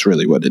money. That's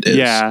really what it is.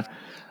 Yeah.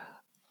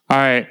 All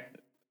right.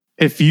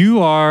 If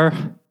you are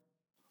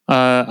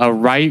a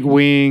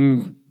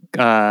right-wing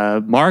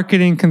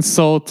marketing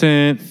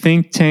consultant,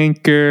 think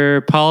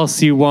tanker,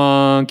 policy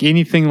wonk,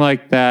 anything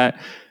like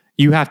that,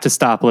 you have to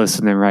stop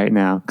listening right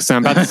now because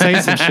I'm about to say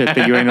some shit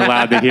that you ain't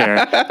allowed to hear.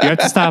 You have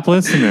to stop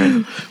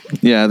listening.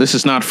 Yeah, this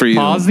is not for you.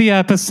 Pause the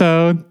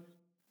episode.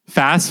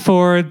 Fast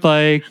forward,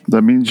 like...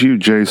 That means you,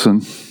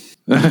 Jason.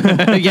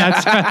 Yeah,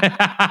 that's right.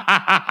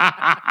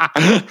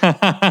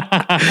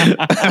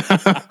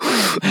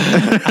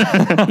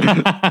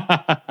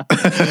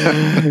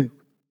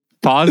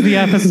 Pause the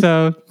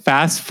episode.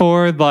 Fast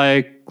forward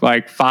like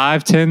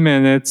 5-10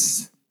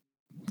 minutes.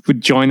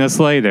 Join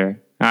us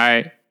later. All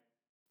right.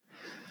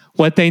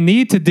 What they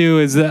need to do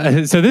is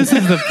so this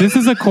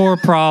is a core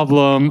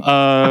problem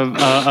of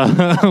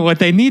what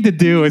they need to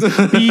do is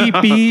beep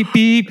beep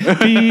beep beep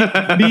beep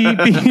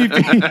beep beep.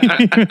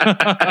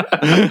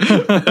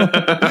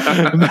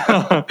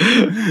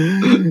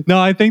 No,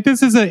 I think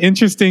this is an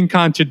interesting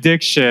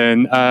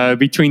contradiction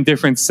between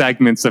different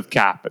segments of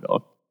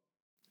capital.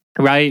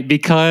 Right,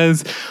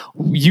 because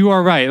you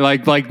are right.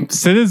 Like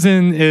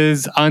Citizen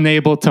is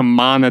unable to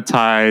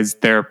monetize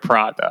their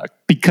product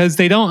because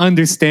they don't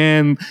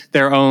understand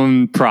their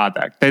own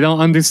product. They don't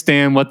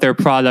understand what their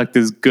product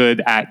is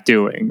good at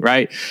doing.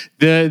 Right.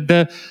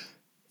 They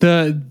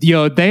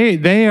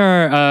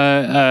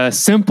are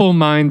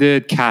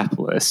simple-minded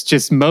capitalists,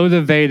 just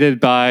motivated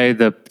by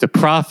the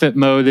profit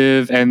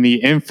motive and the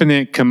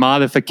infinite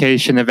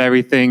commodification of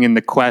everything in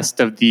the quest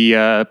of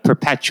the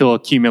perpetual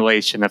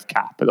accumulation of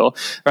capital,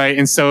 right?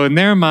 And so in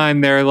their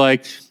mind, they're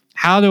like,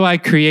 how do I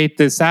create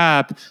this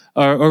app?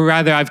 Or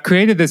rather, I've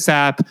created this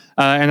app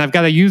and I've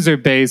got a user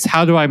base.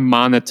 How do I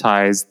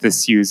monetize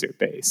this user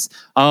base?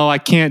 Oh, I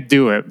can't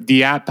do it.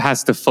 The app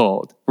has to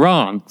fold.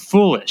 Wrong.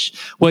 Foolish.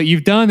 What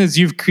you've done is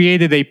you've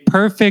created a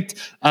perfect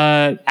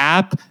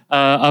app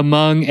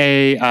among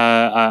a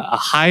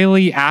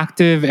highly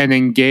active and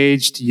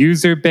engaged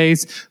user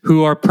base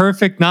who are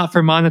perfect not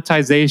for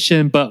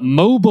monetization, but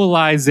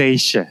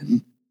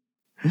mobilization.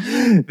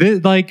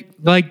 Like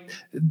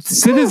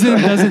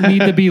Citizen doesn't need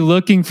to be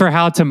looking for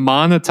how to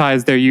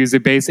monetize their user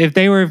base. If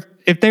they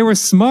were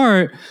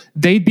smart,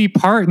 they'd be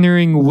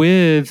partnering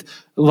with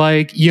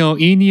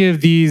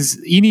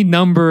any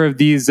number of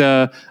these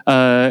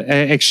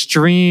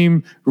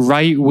extreme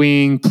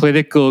right-wing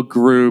political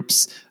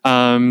groups.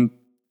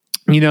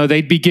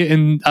 They'd be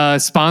getting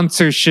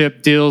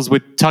sponsorship deals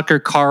with Tucker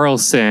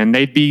Carlson.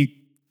 They'd be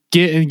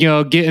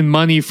getting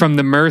money from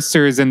the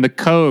Mercers and the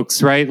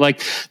Kochs, right?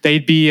 Like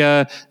they'd be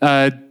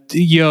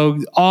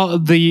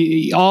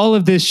all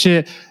of this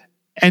shit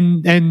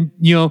and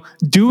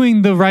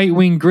doing the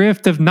right-wing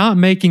grift of not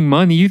making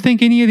money. You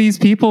think any of these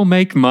people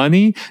make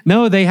money?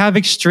 No, they have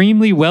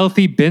extremely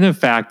wealthy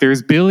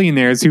benefactors,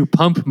 billionaires who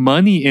pump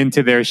money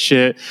into their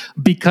shit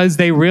because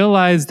they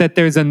realize that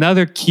there's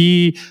another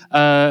key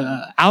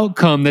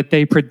outcome that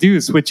they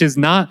produce, which is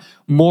not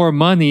more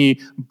money,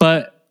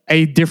 but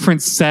a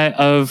different set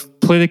of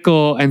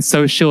political and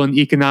social and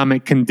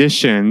economic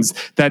conditions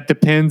that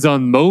depends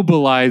on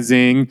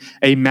mobilizing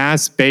a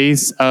mass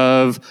base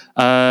of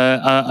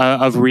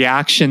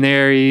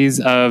reactionaries,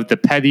 of the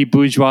petty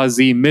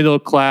bourgeoisie middle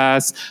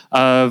class,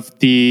 of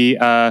the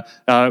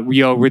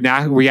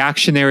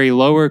reactionary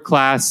lower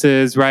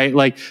classes, right?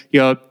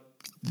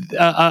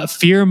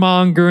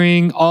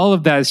 Fear-mongering, all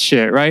of that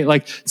shit, right?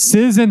 Like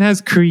Citizen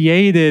has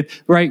created,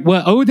 right,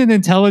 what Odin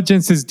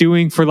Intelligence is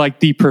doing for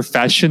like the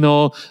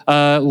professional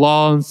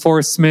law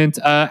enforcement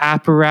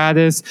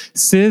apparatus,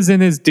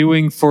 Citizen is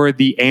doing for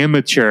the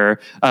amateur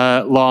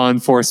law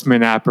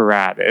enforcement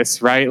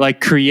apparatus, right? Like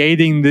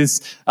creating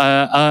this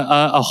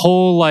a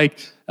whole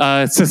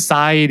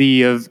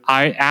society of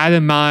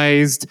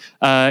atomized,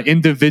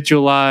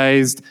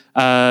 individualized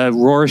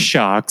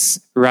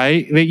Rorschachs,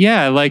 right?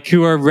 Yeah, like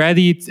who are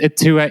ready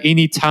to at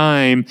any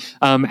time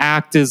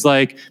act as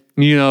like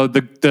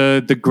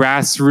the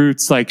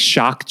grassroots like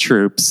shock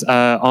troops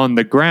on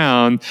the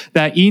ground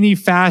that any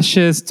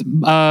fascist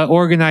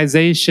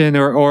organization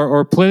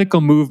or political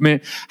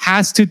movement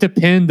has to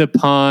depend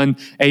upon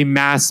a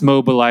mass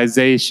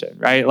mobilization,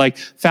 right? Like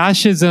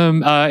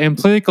fascism in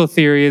political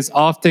theory is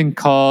often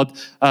called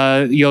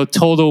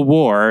total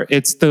war.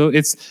 It's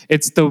the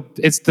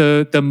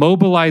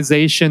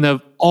mobilization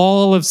of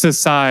all of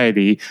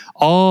society,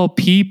 all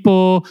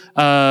people,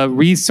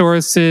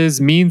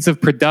 resources, means of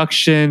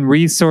production,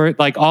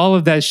 like all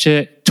of that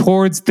shit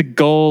towards the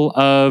goal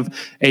of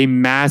a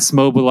mass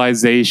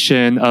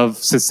mobilization of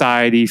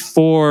society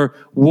for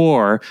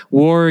war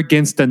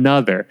against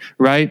another,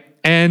 right?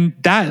 And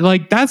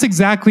that's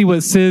exactly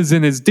what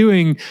Citizen is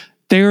doing.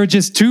 They were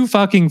just too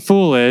fucking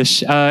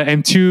foolish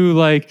and too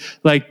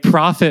like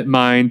profit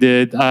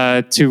minded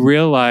to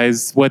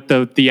realize what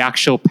the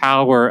actual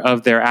power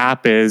of their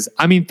app is.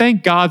 I mean,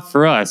 thank God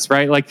for us,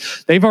 right? Like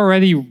they've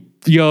already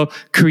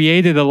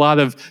created a lot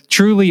of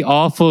truly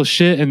awful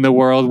shit in the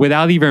world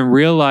without even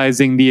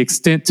realizing the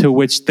extent to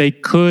which they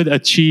could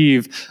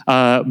achieve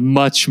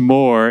much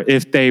more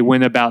if they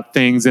went about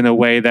things in a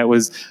way that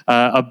was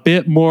a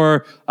bit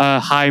more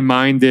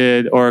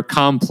high-minded or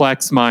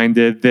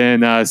complex-minded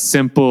than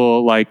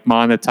simple like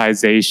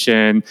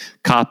monetization,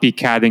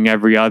 copycatting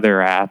every other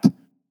app.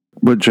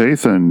 But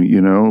Jathan,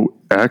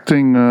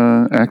 acting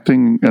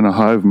in a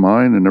hive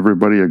mind and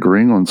everybody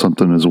agreeing on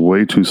something is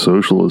way too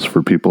socialist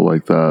for people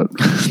like that.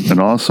 And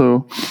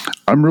also,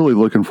 I'm really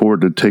looking forward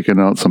to taking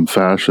out some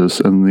fascists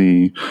in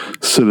the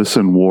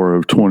Citizen War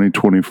of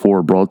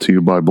 2024, brought to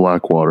you by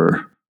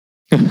Blackwater.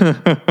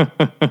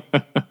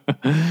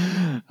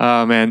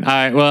 Oh man!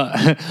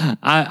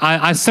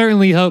 I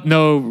certainly hope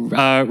no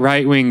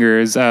right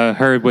wingers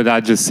heard what I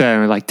just said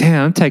and were like,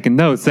 "Damn, I'm taking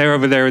notes." They're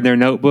over there in their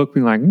notebook,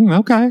 being like,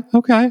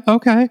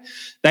 "Okay."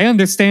 They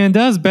understand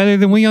us better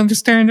than we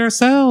understand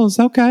ourselves.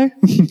 Okay.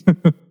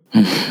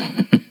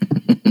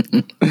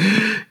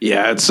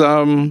 Yeah,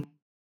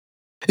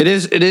 it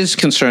is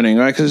concerning,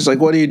 right? Because it's like,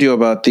 what do you do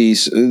about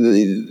these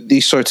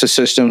sorts of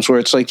systems where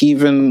it's like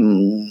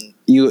even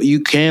you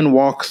can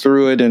walk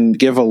through it and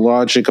give a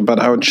logic about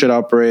how it should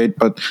operate,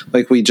 but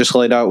like we just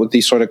laid out with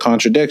these sort of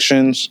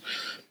contradictions,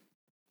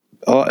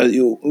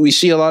 we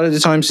see a lot of the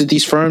times that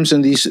these firms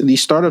and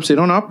these startups, they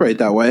don't operate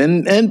that way,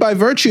 and by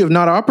virtue of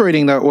not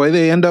operating that way,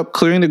 they end up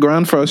clearing the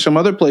ground for some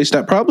other place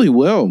that probably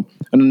will.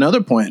 At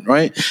another point,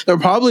 right? There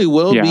probably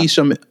will be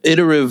some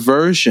iterative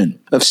version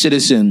of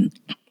Citizen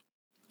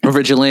or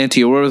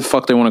Vigilante or whatever the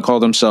fuck they want to call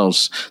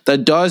themselves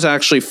that does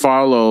actually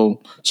follow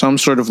some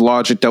sort of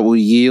logic that will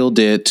yield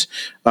it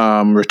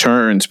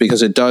returns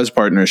because it does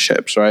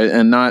partnerships, right?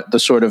 And not the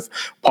sort of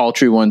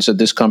paltry ones that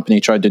this company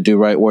tried to do,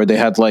 right? Where they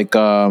had like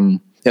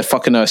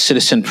fucking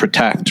Citizen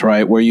Protect,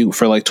 right? Where you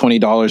for like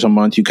 $20 a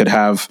month you could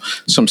have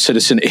some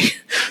citizen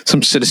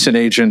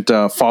agent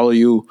follow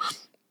you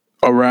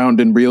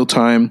around in real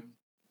time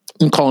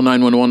and call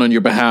 911 on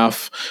your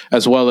behalf,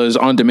 as well as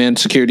on-demand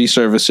security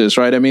services,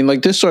 right? I mean,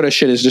 like this sort of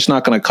shit is just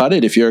not going to cut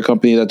it if you're a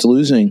company that's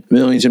losing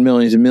millions and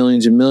millions and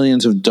millions and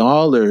millions of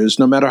dollars,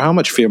 no matter how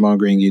much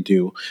fear-mongering you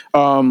do.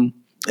 And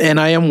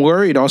I am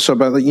worried also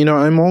about,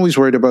 I'm always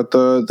worried about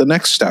the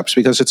next steps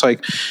because it's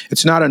like,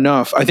 it's not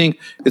enough. I think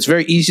it's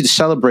very easy to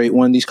celebrate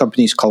when these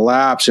companies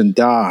collapse and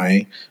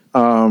die.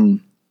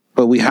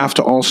 But we have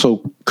to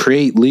also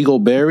create legal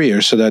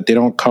barriers so that they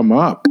don't come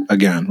up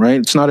again, right?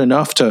 It's not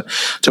enough to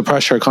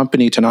pressure a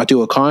company to not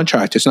do a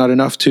contract. It's not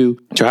enough to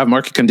have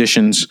market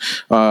conditions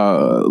dim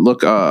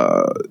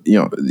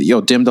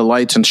the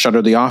lights and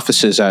shutter the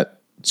offices at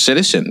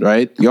Citizen,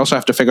 right? You also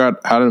have to figure out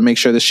how to make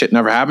sure this shit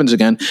never happens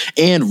again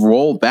and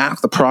roll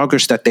back the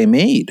progress that they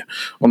made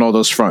on all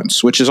those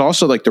fronts, which is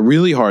also like the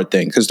really hard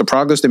thing because the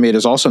progress they made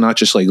is also not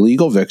just like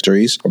legal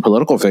victories or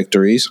political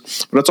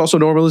victories, but it's also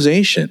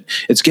normalization.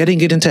 It's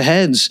getting it into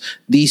heads,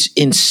 these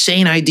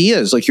insane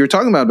ideas like you were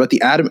talking about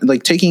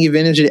the taking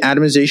advantage of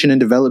atomization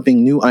and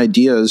developing new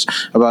ideas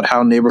about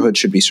how neighborhoods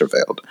should be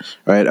surveilled,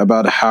 right?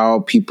 About how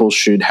people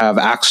should have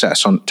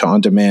access to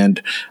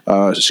on-demand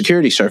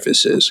security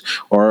services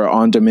or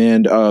on-demand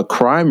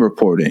crime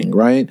reporting,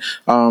 right?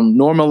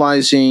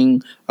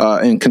 Normalizing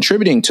and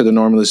contributing to the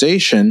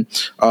normalization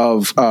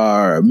of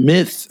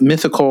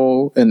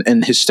mythical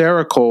and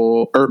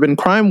hysterical urban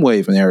crime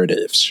wave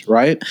narratives,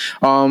 right?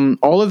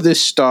 All of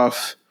this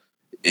stuff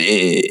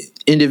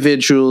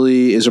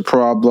individually is a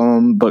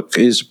problem, but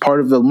is part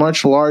of the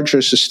much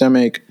larger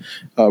systemic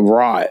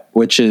rot,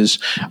 which is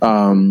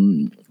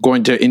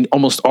going to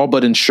almost all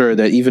but ensure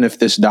that even if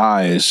this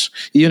dies,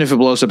 even if it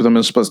blows up in the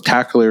most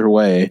spectacular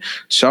way,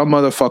 some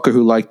motherfucker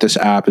who liked this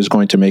app is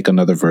going to make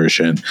another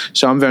version.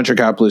 Some venture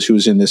capitalist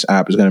who's in this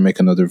app is going to make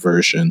another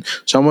version.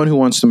 Someone who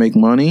wants to make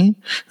money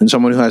and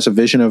someone who has a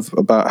vision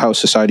about how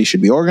society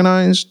should be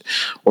organized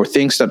or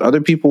thinks that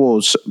other people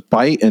will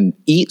bite and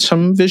eat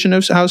some vision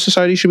of how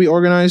society should be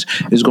organized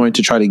is going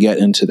to try to get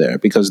into there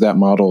because that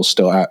model is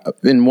still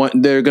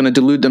they're going to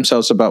delude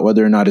themselves about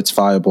whether or not it's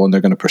viable and they're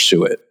going to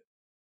pursue it.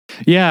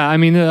 Yeah, I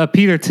mean,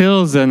 Peter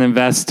Thiel's an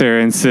investor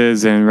in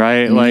Citizen,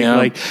 right?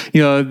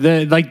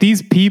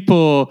 These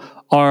people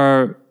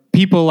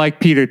like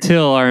Peter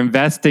Thiel are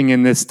investing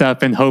in this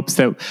stuff in hopes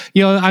that,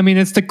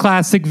 it's the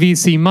classic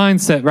VC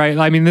mindset, right?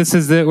 I mean, this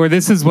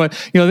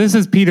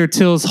is Peter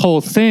Thiel's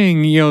whole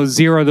thing,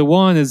 0 to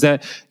 1 is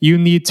that you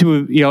need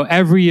to,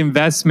 every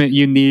investment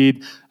you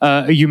need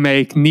you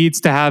make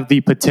needs to have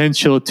the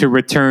potential to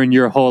return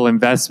your whole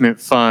investment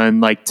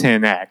fund like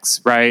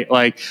 10x, right?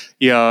 Like,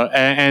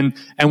 and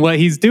what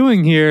he's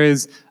doing here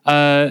is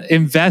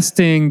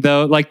investing,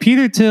 though. Like,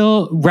 Peter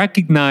Thiel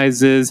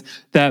recognizes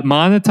that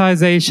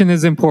monetization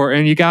is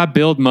important. You got to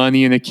build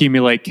money and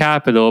accumulate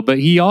capital, but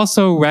he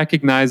also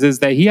recognizes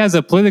that he has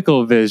a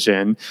political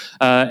vision,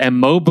 and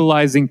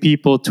mobilizing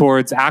people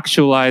towards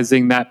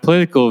actualizing that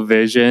political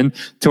vision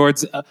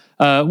towards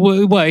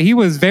what he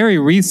was very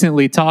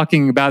recently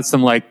talking about,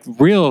 some like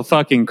real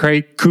fucking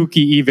kooky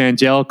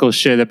evangelical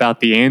shit about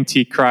the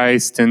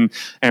Antichrist and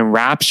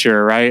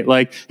rapture, right?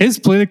 Like, his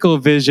political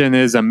vision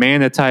is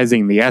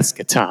monetizing the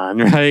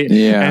eschaton, right?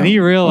 Yeah, and he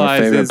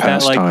realizes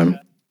that like,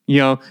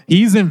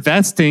 he's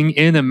investing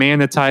in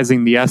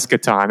monetizing the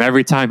eschaton.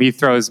 Every time he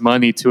throws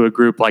money to a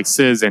group like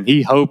Citizen,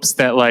 he hopes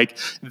that like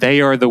they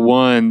are the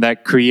one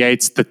that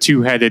creates the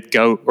two-headed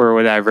goat or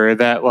whatever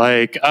that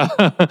like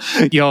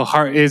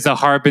is a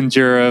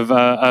harbinger of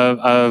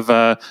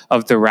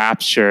the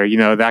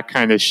rapture. That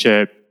kind of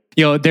shit.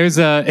 There's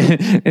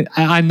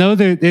I know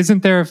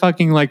isn't there a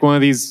fucking like one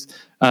of these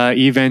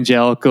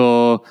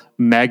evangelical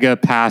mega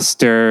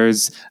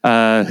pastors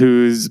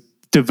who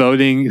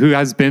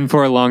has been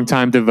for a long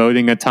time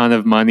devoting a ton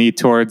of money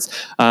towards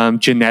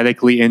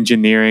genetically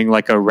engineering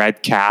like a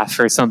red calf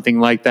or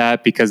something like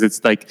that, because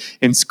it's like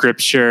in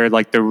scripture,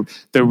 like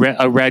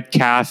a red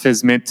calf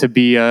is meant to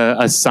be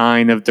a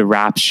sign of the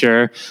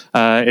rapture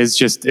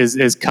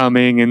is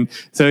coming. And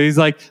so he's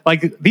like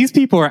these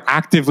people are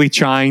actively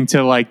trying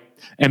to like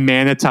and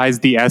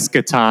monetize the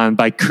eschaton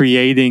by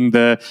creating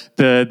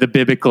the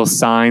biblical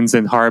signs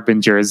and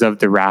harbingers of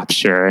the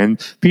rapture. And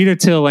Peter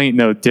Thiel ain't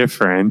no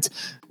different.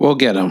 We'll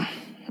get him.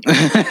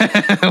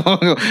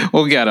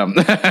 We'll get him.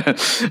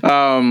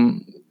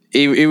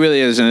 He really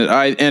isn't.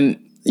 I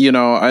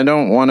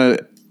don't want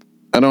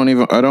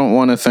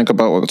to think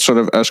about what sort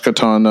of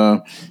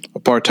eschaton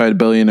apartheid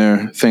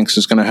billionaire thinks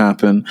is going to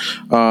happen.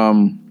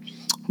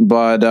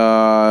 But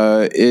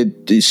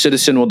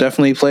Citizen will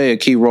definitely play a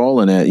key role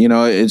in it.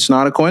 It's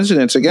not a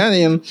coincidence.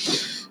 Again,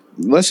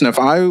 listen, if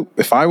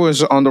I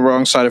was on the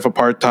wrong side of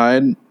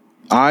apartheid,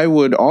 I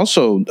would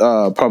also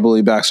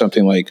probably back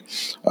something like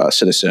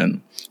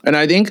Citizen. And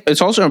I think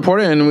it's also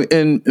important,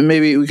 and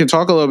maybe we can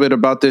talk a little bit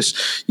about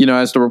this.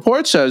 As the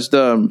report says,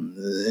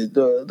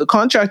 the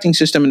contracting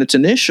system in its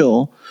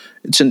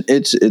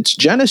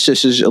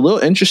genesis is a little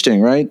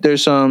interesting, right?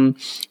 There's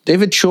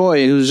David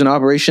Choi, who's an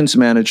operations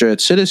manager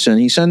at Citizen.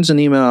 He sends an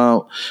email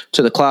out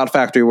to the Cloud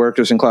Factory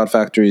workers in Cloud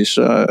Factories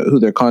who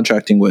they're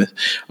contracting with,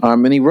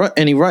 and he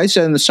writes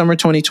that in the summer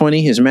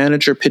 2020, his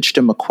manager pitched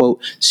him a quote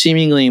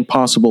seemingly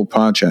impossible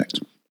project.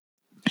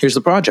 Here's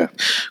the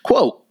project.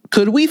 Quote,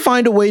 could we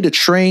find a way to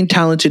train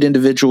talented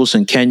individuals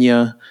in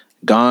Kenya,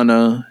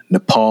 Ghana,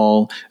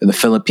 Nepal, and the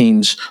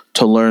Philippines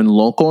to learn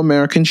local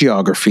American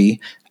geography,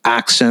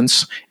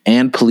 accents,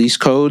 and police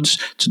codes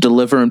to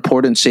deliver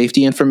important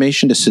safety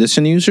information to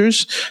Citizen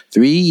users?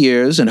 3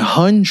 years and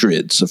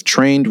hundreds of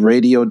trained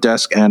radio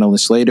desk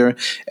analysts later,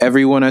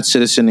 everyone at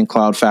Citizen and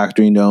Cloud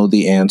Factory know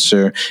the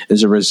answer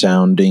is a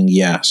resounding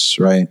yes,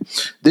 right?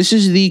 This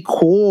is the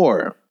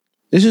core.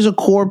 This is a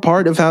core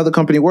part of how the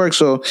company works.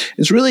 So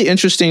it's really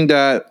interesting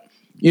that,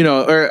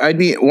 I'd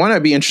be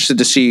interested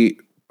to see,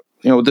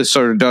 what this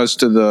sort of does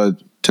to the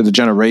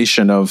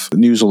generation of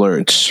news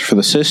alerts for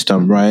the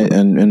system, right?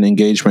 And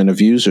engagement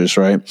of users,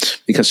 right?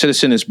 Because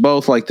Citizen is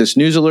both like this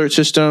news alert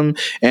system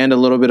and a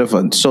little bit of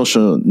a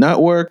social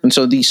network. And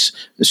so these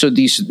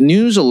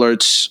news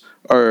alerts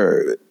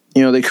are,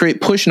 they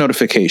create push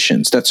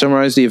notifications that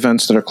summarize the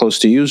events that are close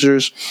to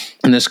users.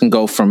 And this can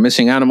go from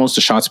missing animals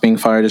to shots being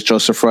fired, as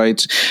Joseph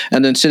writes.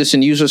 And then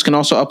Citizen users can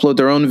also upload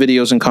their own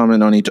videos and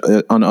comment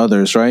on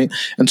others, right?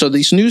 And so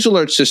this news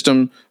alert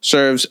system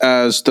serves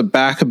as the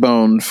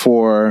backbone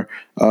for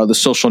the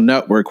social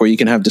network, where you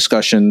can have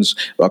discussions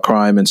about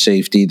crime and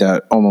safety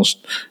that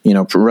almost,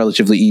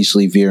 relatively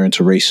easily veer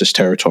into racist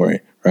territory,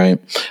 right?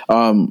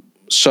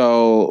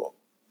 So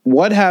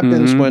what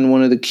happens when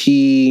one of the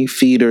key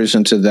feeders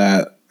into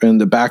that and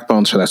the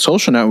backbones for that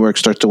social network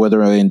starts to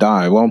wither away and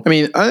die? Well, I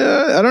mean,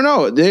 I don't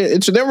know. They're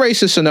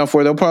racist enough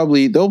where they'll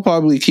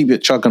probably keep it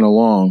chugging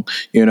along,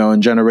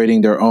 and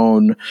generating their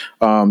own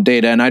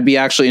data. And I'd be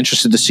actually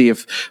interested to see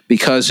if,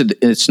 because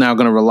it's now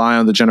going to rely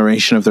on the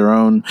generation of their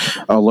own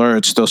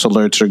alerts, those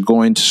alerts are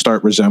going to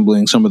start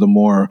resembling some of the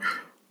more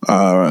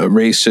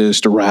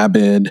racist,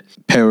 rabid,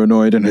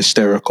 paranoid, and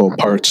hysterical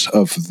parts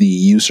of the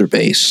user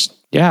base.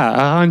 Yeah,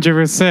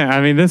 100%.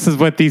 I mean, this is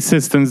what these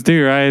systems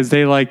do, right? Is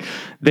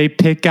they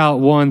pick out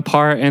one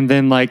part and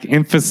then like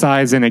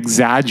emphasize and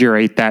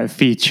exaggerate that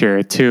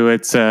feature to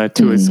its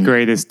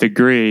greatest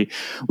degree.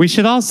 We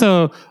should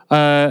also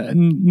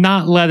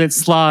not let it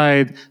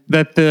slide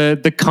that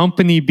the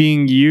company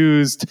being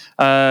used,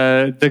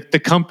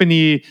 the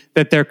company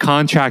that they're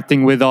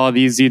contracting with all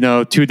these,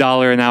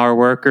 $2 an hour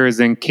workers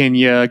in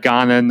Kenya,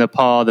 Ghana,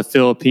 Nepal, the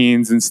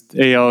Philippines, and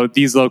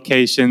these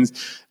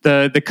locations.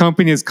 The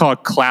company is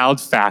called Cloud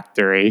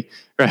Factory,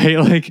 right?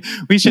 Like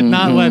we should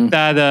not let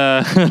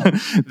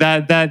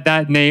that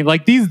that name,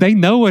 like they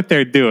know what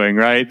they're doing,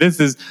 right? This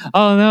is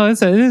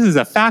this is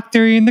a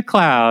factory in the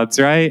clouds,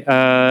 right?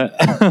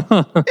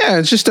 Yeah,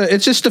 it's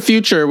just the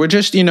future. We're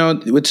just,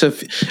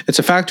 it's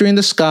a factory in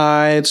the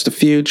sky. It's the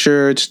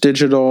future. It's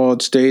digital.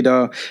 It's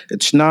data.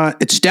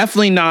 It's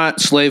definitely not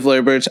slave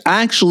labor. It's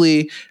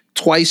actually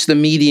twice the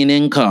median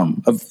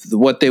income of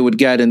what they would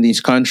get in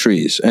these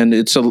countries. And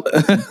it's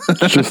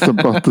just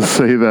about to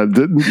say that.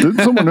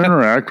 Didn't someone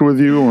interact with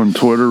you on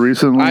Twitter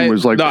recently? It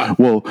was like,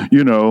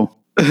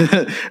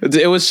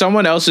 it was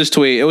someone else's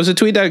tweet. It was a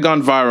tweet that had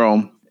gone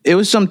viral. It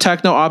was some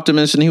techno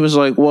optimist, and he was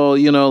like, well,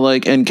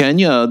 like in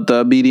Kenya,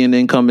 the median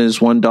income is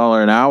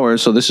 $1 an hour.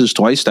 So this is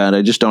twice that.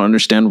 I just don't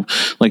understand.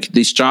 Like,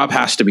 this job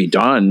has to be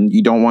done.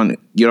 You don't want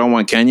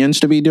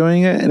Kenyans to be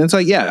doing it. And it's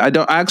like, yeah, I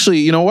don't actually,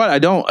 you know what? I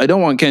don't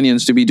want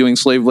Kenyans to be doing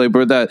slave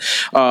labor that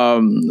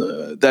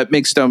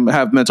makes them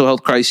have mental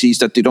health crises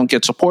that they don't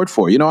get support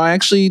for. I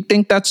actually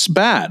think that's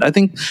bad. I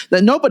think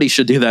that nobody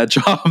should do that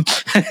job.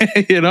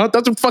 It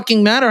doesn't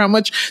fucking matter how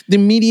much the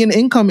median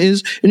income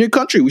is in your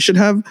country. We should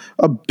have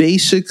a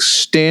basic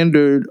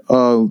standard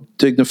of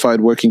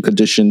dignified working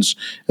conditions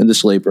in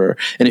this labor.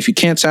 And if you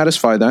can't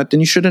satisfy that, then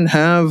you shouldn't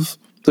have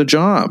the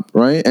job,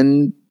 right?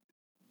 And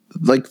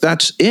like,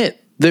 that's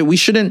it. That we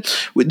shouldn't,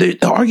 the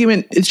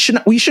argument,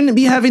 we shouldn't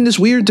be having this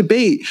weird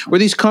debate where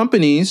these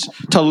companies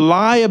to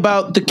lie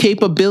about the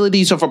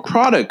capabilities of a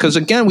product. Because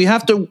again, we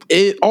have to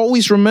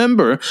always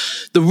remember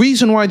the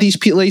reason why these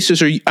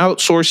places are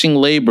outsourcing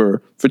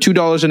labor for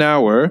 $2 an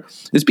hour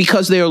is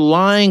because they are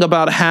lying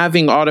about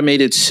having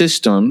automated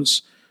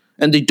systems.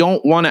 And they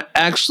don't want to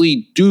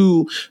actually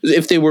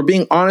if they were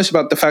being honest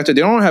about the fact that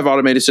they don't have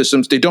automated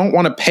systems, they don't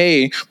want to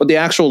pay what the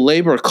actual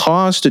labor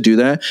costs to do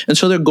that. And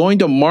so they're going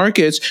to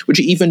markets which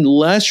are even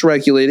less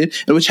regulated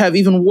and which have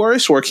even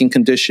worse working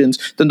conditions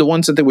than the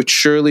ones that they would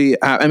surely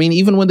have. I mean,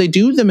 even when they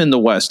do them in the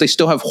West, they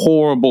still have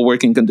horrible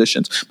working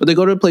conditions, but they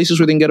go to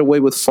places where they can get away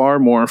with far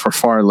more for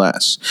far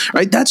less,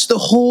 right? That's the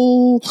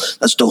whole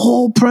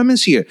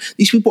premise here.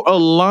 These people are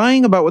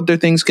lying about what their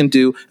things can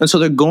do. And so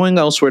they're going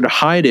elsewhere to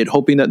hide it,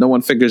 hoping that no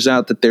one figures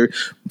out that they're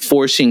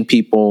forcing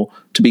people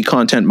to be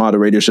content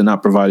moderators and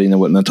not providing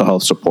them with mental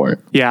health support.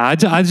 Yeah, I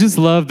just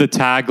love the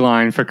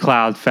tagline for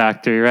Cloud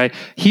Factory, right?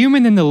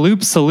 Human in the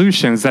loop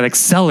solutions that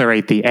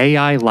accelerate the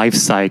AI life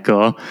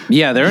cycle.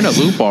 Yeah, they're in a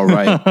loop, all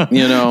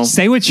right.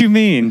 Say what you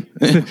mean.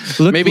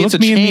 Maybe it's look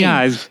me in the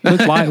eyes.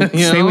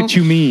 Say what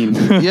you mean.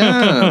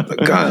 Yeah.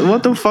 God,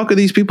 what the fuck are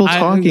these people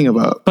talking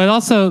about? But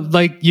also,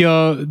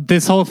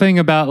 this whole thing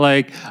about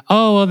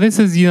this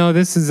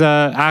is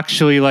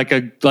actually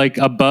like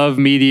above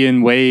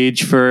median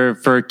wage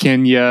for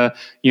Kenya.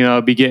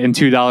 Be getting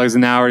 $2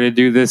 an hour to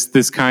do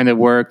this kind of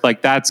work.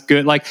 Like, that's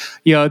good. Like,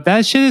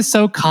 that shit is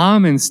so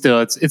common still.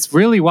 It's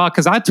really wild,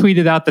 because I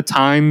tweeted out the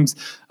Times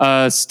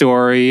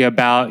story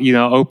about,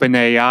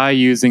 OpenAI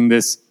using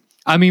this.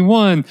 I mean,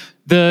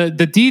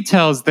 the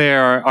details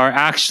there are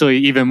actually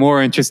even more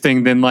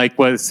interesting than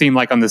what it seemed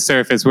like on the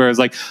surface, whereas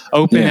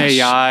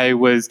OpenAI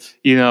was,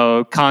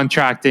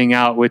 contracting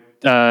out with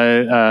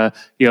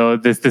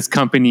this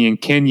company in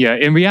Kenya.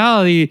 In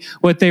reality,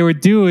 what they were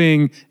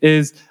doing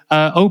is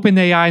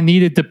OpenAI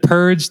needed to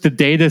purge the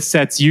data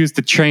sets used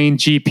to train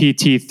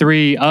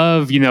GPT-3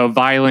 of,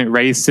 violent,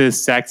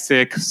 racist,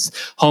 sexist,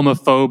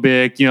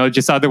 homophobic,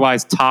 just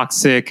otherwise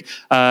toxic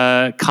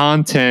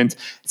content.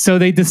 So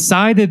they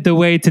decided the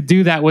way to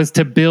do that was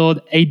to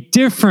build a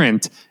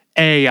different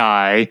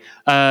AI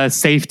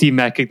safety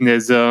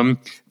mechanism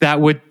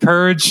that would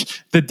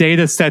purge the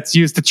data sets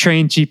used to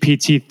train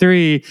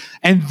GPT-3,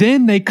 and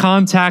then they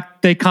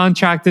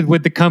contracted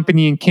with the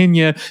company in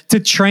Kenya to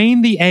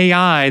train the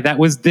AI that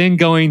was then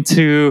going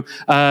to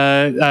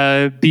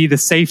be the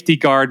safety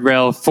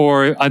guardrail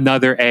for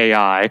another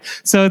AI.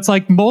 So it's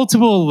like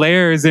multiple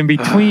layers in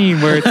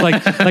between, where it's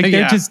like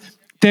they're just.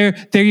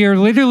 They're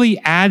literally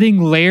adding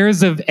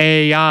layers of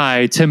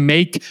AI to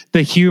make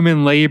the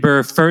human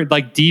labor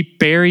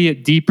bury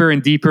it deeper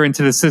and deeper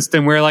into the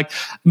system, where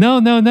no.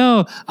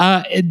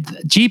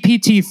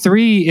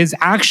 GPT-3 is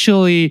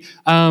actually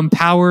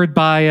powered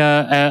by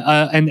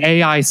an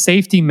AI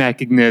safety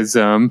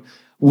mechanism.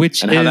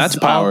 And how that's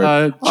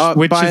powered?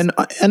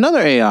 Another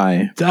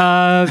AI.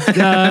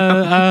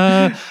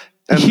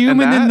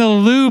 Human in the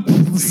loop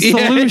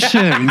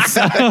solutions.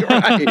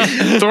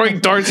 Right. Throwing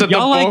darts at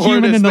y'all the like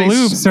human in the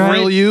loops,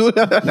 right? You.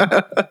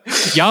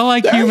 Y'all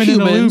like human in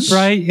the loop,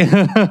 right?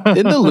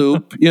 In the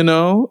loop,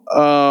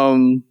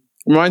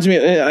 reminds me.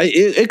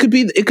 It could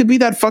be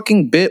that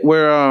fucking bit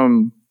where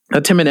a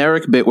Tim and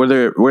Eric bit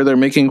where they're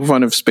making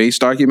fun of space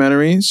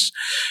documentaries,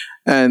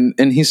 and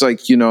he's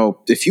like,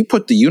 if you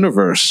put the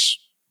universe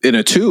in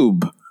a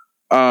tube,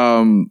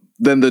 then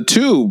the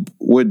tube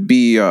would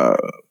be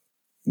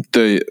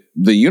the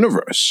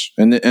universe,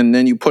 and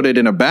then you put it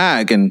in a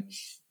bag, and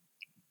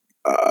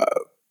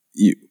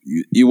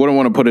you wouldn't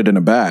want to put it in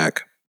a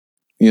bag,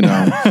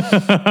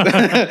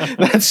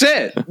 That's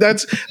it.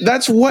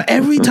 That's what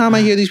every time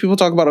I hear these people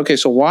talk about. Okay,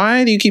 so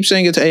why do you keep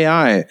saying it's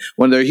AI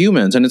when they're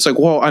humans? And it's like,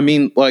 well, I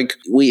mean,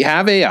 we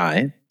have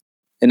AI.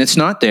 and it's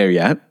not there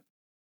yet.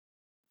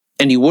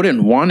 And you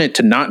wouldn't want it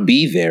to not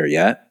be there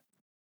yet.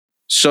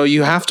 So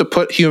you have to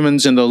put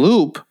humans in the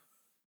loop,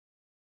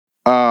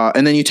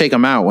 and then you take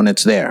them out when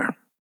it's there.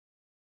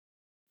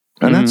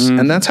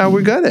 And that's how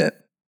we got it.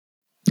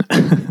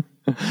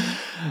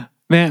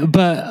 Man,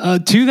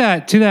 but to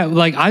that,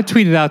 like I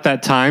tweeted out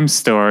that Time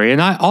story,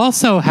 and I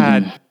also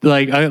had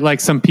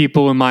like some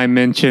people in my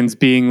mentions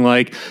being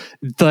like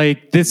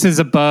this is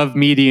above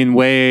median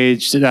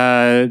wage.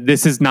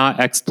 This is not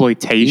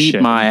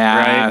exploitation. Eat my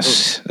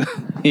ass. Right?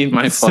 Eat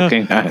my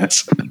fucking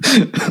ass.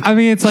 I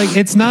mean, it's like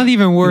it's not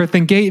even worth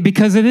engaging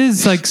because it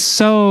is like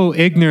so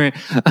ignorant.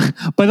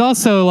 But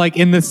also, like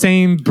in the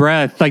same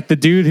breath, like the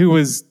dude who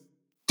was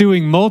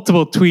doing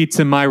multiple tweets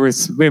in my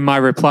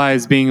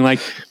replies, being like.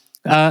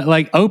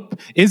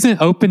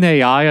 Isn't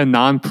OpenAI a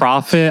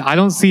nonprofit? I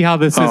don't see how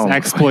this is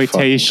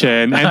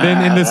exploitation. And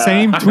then in the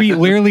same tweet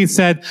literally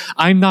said,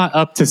 I'm not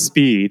up to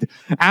speed.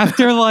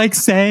 After like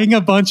saying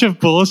a bunch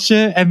of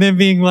bullshit and then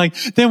being like,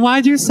 then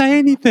why'd you say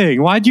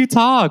anything? Why'd you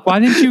talk? Why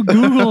didn't you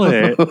Google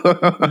it?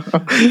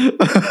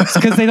 It's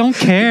because they don't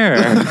care.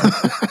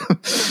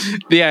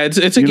 Yeah,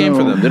 it's a game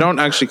for them. They don't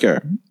actually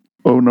care.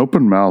 Oh, an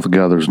open mouth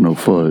gathers no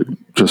foot.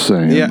 Just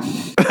saying. Yeah.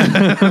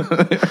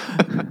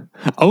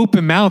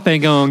 Open mouth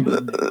ain't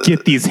gonna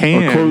get these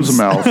hands. Closed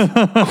mouth.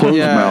 Closed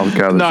mouth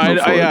gathers no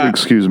foot.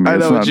 Excuse me.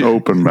 It's not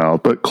open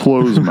mouth, but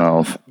closed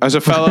mouth. As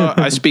a fellow,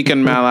 I speak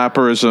in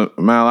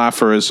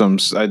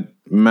malaphorisms.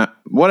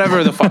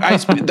 Whatever the fuck.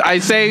 I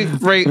say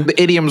the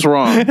idioms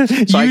wrong.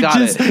 So I got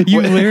it.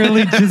 You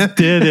literally just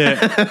did it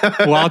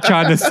while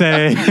trying to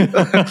say.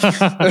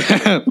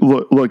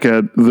 Look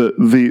at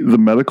the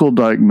medical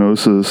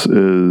diagnosis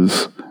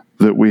is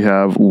that we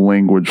have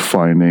language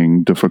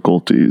finding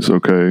difficulties.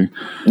 Okay.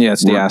 Yeah,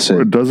 it's the acid.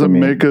 It doesn't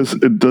make us.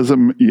 It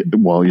doesn't.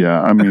 Well,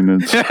 yeah. I mean,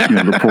 it's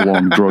the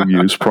prolonged drug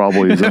use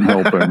probably isn't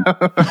helping.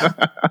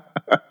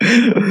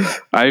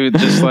 I would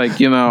just like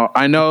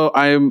I know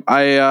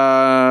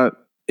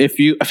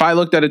if I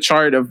looked at a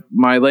chart of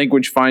my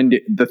language find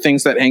the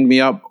things that hang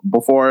me up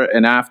before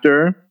and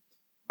after,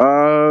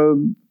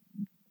 having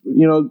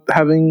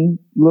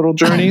little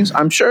journeys,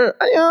 I'm sure.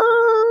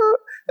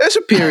 There's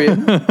a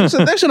period. There's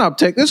an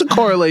uptick. There's a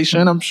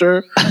correlation, I'm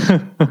sure.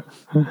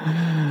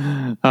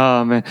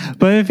 Oh, man.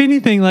 But if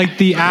anything, like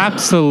the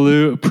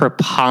absolute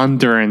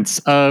preponderance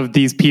of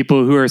these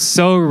people who are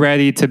so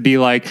ready to be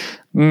like,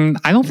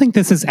 I don't think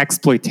this is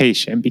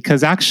exploitation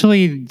because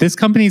actually this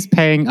company is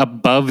paying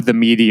above the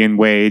median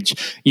wage,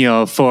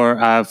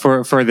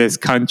 for this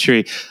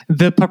country.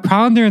 The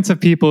preponderance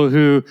of people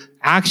who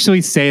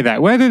actually say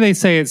that, whether they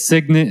say it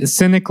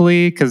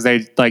cynically because they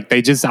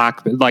just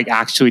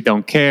actually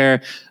don't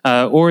care,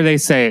 or they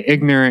say it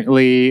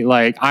ignorantly,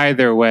 like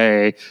either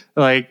way,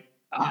 like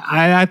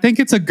I think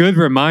it's a good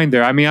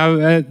reminder. I mean,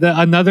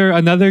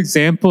 another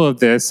example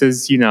of this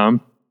is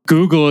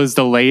Google is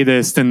the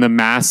latest in the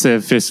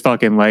massive just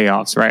fucking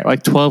layoffs, right?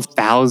 Like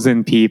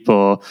 12,000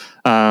 people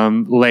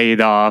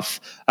laid off,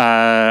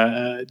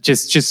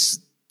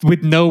 just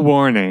with no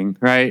warning,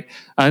 right?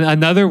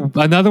 Another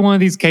one of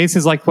these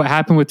cases, like what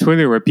happened with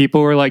Twitter, where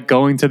people were like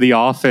going to the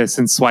office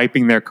and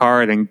swiping their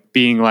card and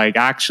being like,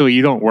 actually,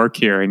 you don't work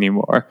here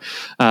anymore.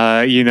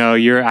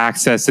 Your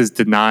access is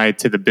denied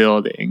to the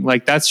building.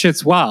 Like that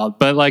shit's wild.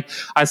 But like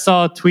I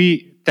saw a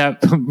tweet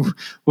that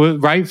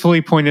rightfully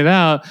pointed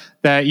out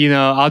that,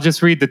 I'll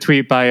just read the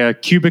tweet by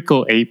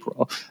Cubicle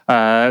April.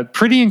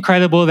 Pretty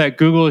incredible that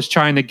Google is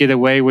trying to get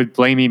away with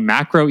blaming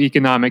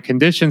macroeconomic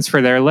conditions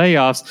for their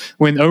layoffs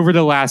when over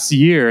the last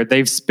year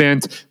they've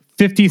spent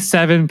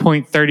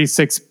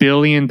 $57.36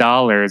 billion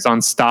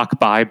on stock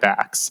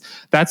buybacks.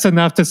 That's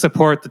enough to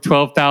support the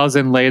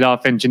 12,000 laid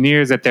off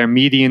engineers at their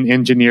median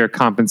engineer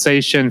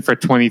compensation for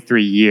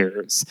 23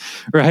 years,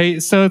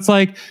 right? So it's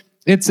like,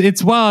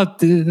 it's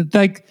wild.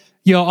 Like,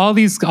 all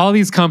these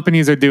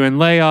companies are doing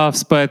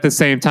layoffs, but at the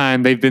same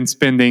time, they've been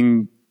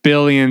spending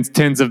billions,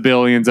 tens of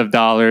billions of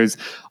dollars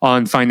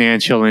on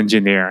financial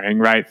engineering,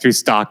 right? Through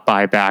stock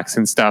buybacks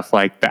and stuff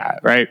like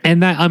that, right?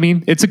 And that, I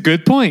mean, it's a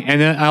good point.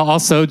 And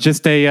also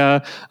just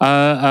an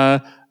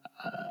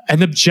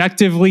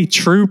objectively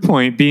true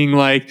point being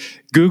like,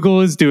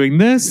 Google is doing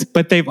this,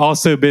 but they've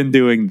also been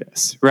doing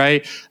this,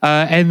 right?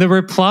 And the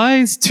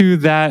replies to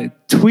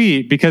that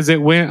tweet, because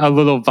it went a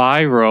little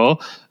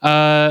viral,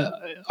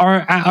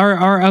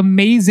 are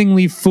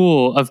amazingly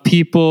full of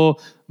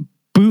people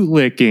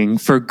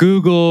bootlicking for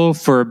Google,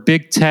 for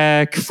big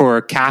tech, for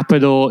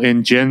capital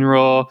in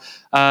general.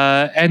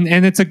 And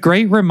it's a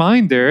great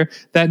reminder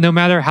that no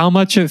matter how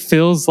much it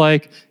feels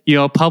like,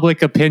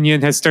 public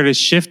opinion has started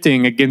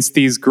shifting against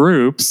these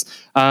groups,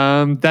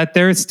 that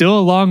there's still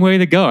a long way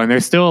to go. And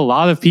there's still a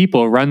lot of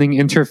people running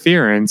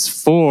interference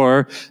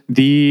for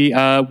the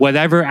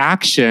whatever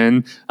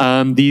action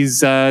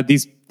these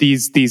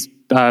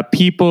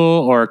people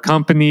or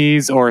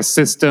companies or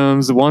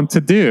systems want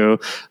to do.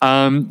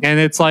 And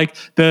it's like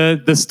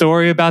the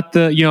story about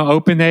the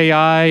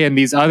OpenAI and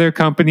these other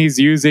companies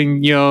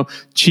using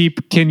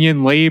cheap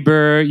Kenyan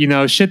labor,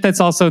 shit that's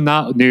also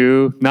not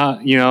new,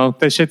 not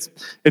the shit's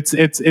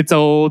it's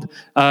old.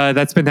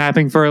 That's been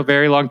happening for a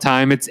very long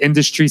time. It's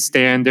industry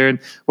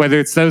standard. Whether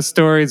it's those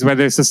stories,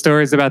 whether it's the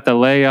stories about the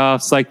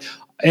layoffs, like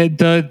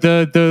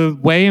the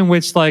way in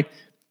which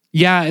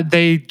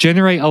they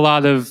generate a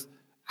lot of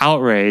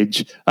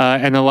outrage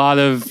and a lot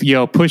of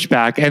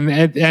pushback,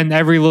 and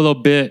every little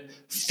bit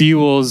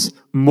fuels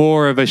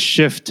more of a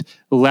shift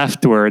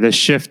leftward, a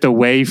shift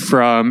away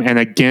from and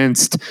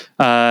against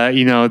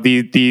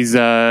these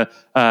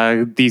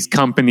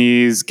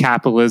companies,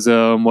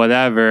 capitalism,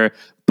 whatever.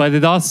 But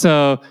it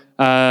also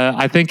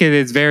I think it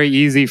is very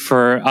easy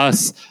for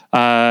us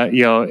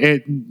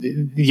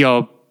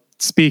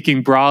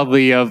speaking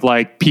broadly of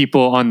like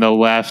people on the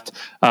left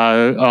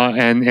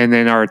and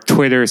in our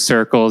Twitter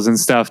circles and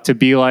stuff, to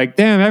be like,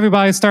 damn,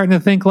 everybody's starting to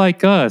think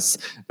like us.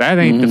 That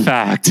ain't the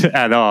fact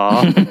at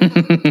all.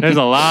 There's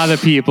a lot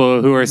of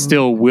people who are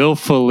still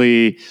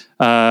willfully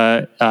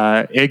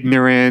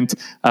ignorant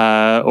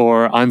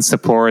or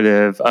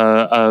unsupportive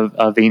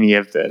of any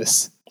of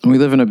this. We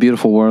live in a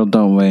beautiful world,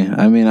 don't we?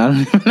 I mean, I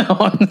don't even know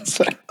what to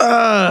say.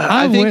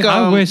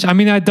 I wish. I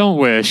mean, I don't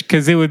wish,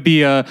 because it would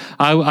be it'd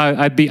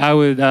be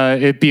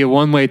a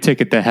one-way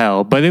ticket to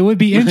hell. But it would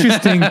be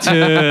interesting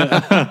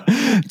to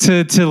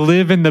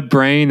live in the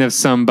brain of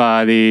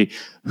somebody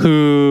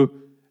who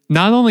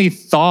not only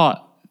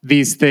thought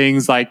these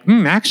things like,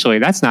 actually,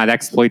 that's not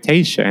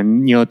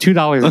exploitation.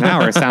 $2 an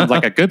hour sounds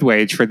like a good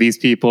wage for these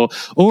people,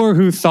 or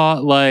who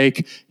thought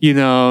like,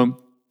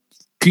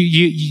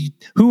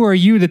 who are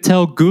you to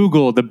tell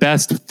Google the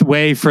best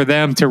way for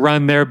them to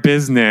run their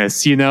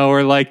business?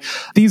 Or like,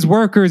 these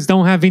workers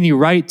don't have any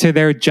right to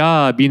their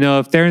job.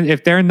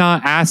 If they're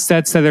not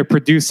assets that are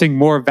producing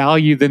more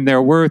value than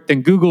they're worth,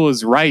 then Google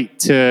is right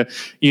to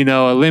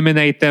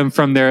eliminate them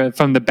from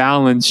the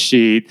balance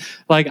sheet.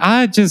 Like,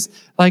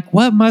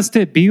 what must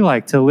it be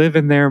like to live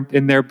in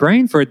their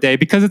brain for a day?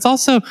 Because it's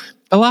also,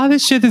 a lot of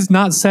this shit is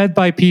not said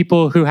by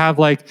people who have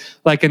like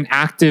an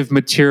active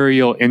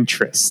material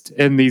interest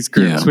in these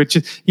groups, which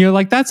is,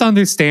 that's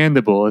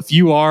understandable. If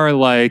you are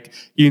like,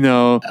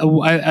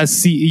 a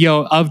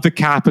CEO of the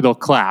capital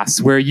class,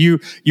 where your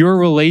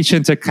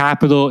relation to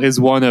capital is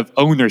one of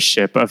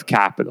ownership of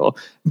capital,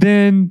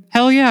 then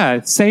hell yeah,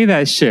 say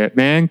that shit,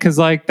 man. Cause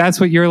like, that's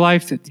what your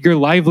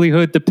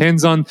livelihood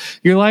depends on.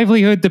 Your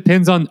livelihood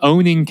depends on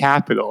owning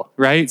capital,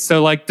 right?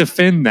 So like,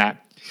 defend that.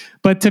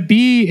 But to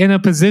be in a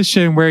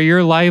position where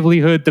your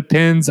livelihood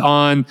depends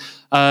on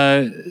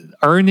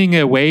earning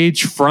a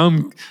wage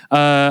from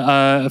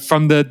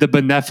the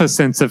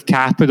beneficence of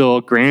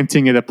capital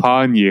granting it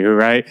upon you,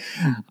 right?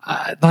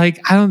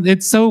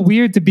 It's so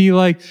weird to be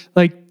like.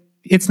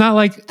 It's not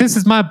like, this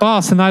is my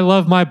boss and I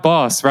love my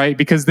boss, right?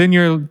 Because then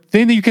you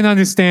can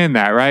understand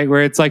that, right?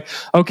 Where it's like,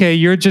 okay,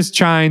 you're just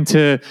trying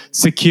to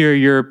secure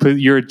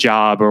your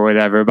job or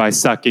whatever by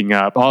sucking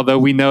up. Although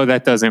we know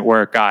that doesn't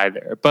work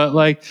either. But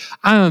like,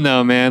 I don't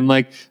know, man.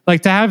 Like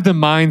to have the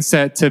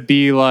mindset to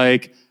be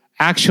like,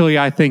 actually,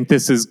 I think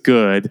this is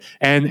good,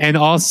 and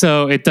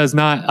also it does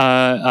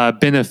not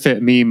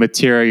benefit me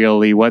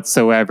materially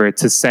whatsoever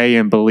to say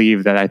and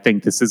believe that I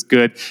think this is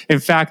good. In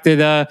fact,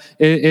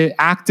 it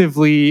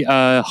actively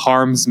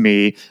harms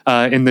me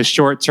in the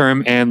short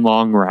term and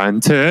long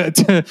run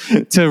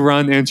to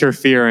run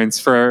interference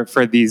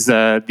for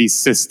these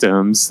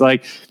systems.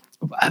 Like,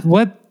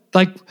 what?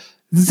 Like,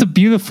 this is a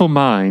beautiful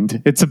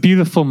mind. It's a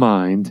beautiful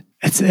mind.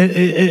 It's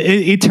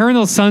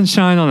eternal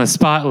sunshine on a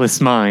spotless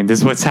mind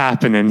is what's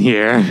happening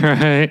here,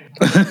 right?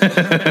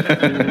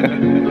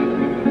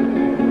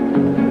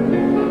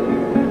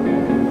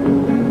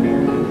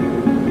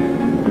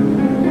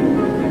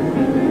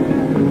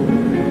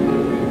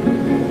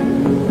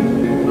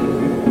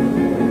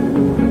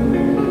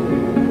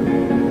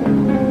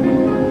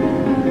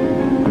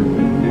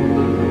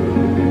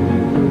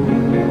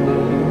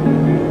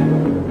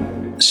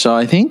 So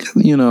I think,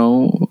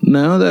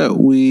 now that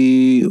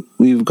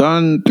we've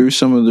gone through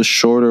some of the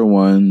shorter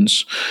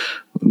ones,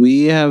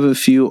 we have a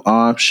few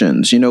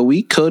options.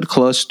 We could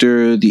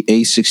cluster the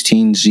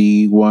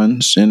A16Z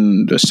ones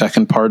in the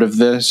second part of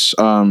this,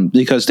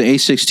 because the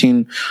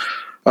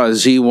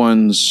A16Z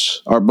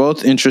ones are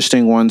both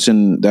interesting ones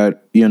in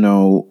that,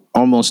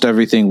 almost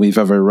everything we've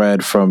ever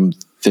read from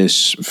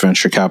this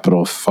venture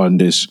capital fund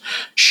is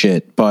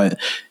shit, but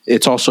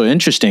it's also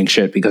interesting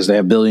shit because they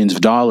have billions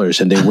of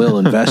dollars and they will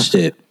invest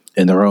it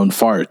in their own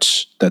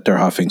farts that they're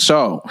huffing.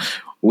 So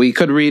we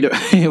could read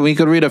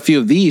a few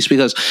of these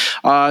because,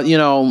 I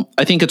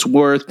think it's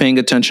worth paying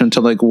attention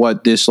to like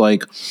what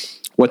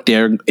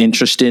they're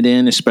interested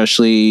in,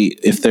 especially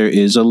if there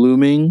is a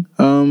looming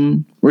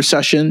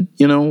recession.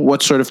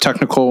 What sort of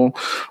technical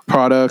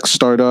products,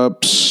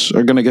 startups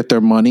are going to get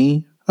their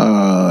money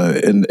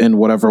in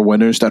whatever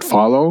winners that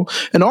follow,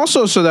 and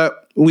also so that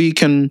we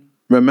can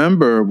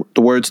remember the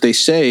words they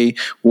say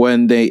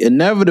when they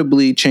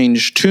inevitably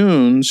change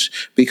tunes,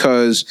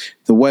 because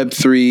the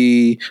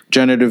Web3,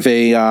 generative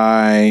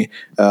AI,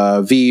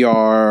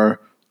 VR,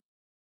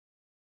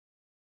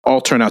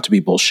 all turn out to be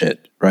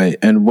bullshit, right?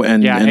 And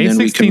then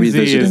we can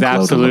revisit is and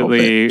gloat a little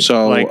absolutely bit.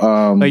 So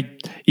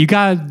you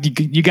got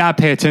to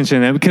pay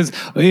attention to that, because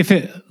if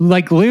it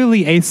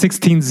literally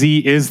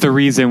A16Z is the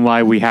reason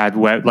why we had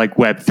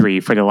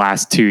Web3 for the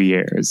last 2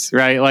 years,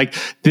 right? Like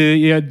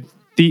the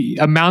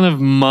amount of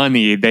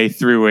money they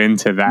threw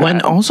into that.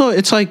 When also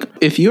it's like,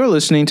 if you're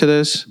listening to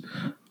this,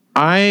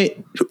 I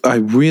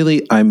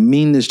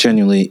mean this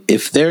genuinely.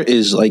 If there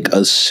is like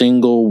a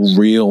single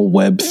real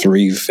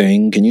Web3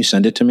 thing, can you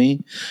send it to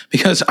me?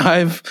 Because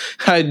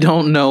I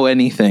don't know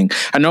anything.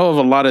 I know of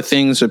a lot of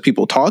things of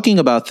people talking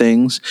about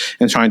things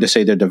and trying to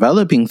say they're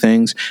developing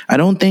things. I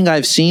don't think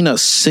I've seen a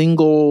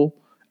single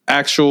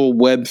actual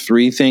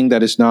Web3 thing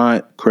that is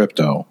not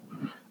crypto.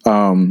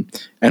 And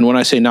when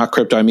I say not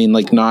crypto, I mean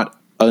like not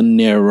a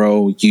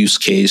narrow use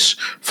case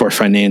for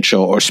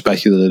financial or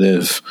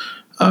speculative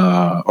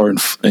or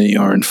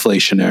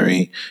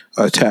inflationary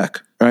tech,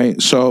 right?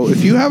 So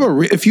if you have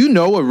if you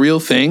know a real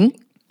thing,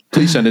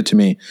 please send it to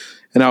me,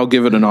 and I'll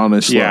give it an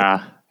honest look.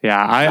 Yeah.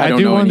 I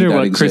do wonder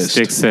what Chris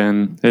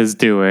Dixon is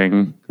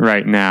doing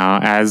right now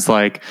as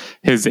like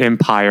his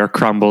empire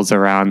crumbles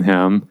around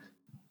him.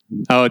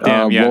 Oh,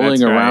 damn. Yeah,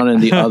 rolling around in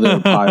the other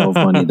pile of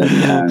money that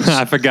he has.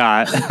 I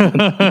forgot.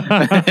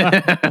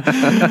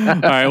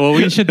 All right. Well,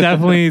 we should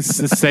definitely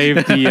save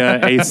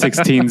the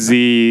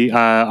A16Z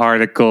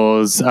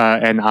articles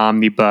and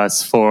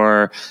Omnibus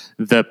for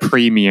the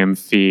premium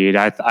feed.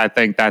 I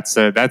think that's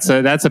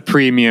a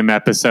premium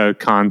episode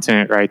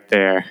content right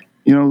there.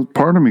 You know,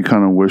 part of me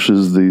kind of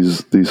wishes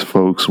these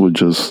folks would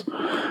just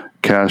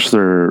cash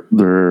their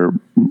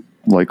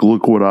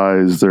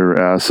liquidize their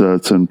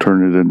assets and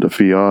turn it into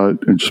fiat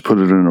and just put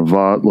it in a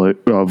vault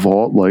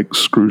like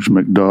Scrooge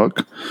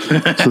McDuck,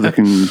 so they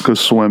can go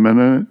swim in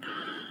it.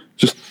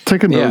 Just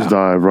take a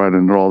nosedive right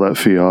into all that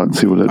fiat and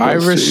see what it does. I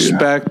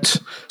respect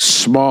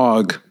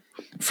Smaug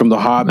from The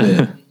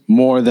Hobbit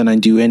more than I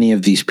do any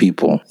of these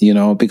people,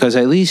 because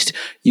at least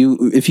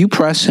if you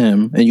press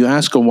him and you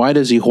ask him why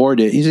does he hoard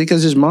it, he's like,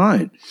 because it's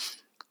mine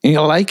and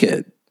you like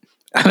it.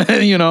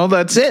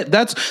 That's it.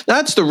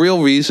 That's the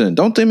real reason.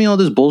 Don't tell me all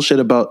this bullshit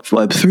about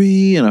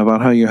Web3 and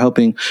about how you're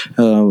helping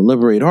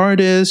liberate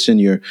artists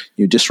and you're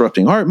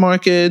disrupting art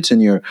markets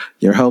and you're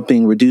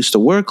helping reduce the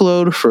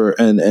workload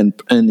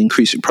and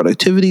increasing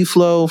productivity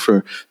flow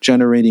for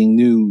generating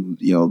new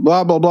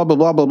blah blah blah blah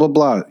blah blah blah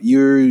blah.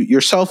 You're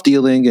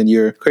self-dealing and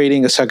you're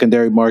creating a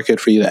secondary market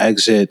for you to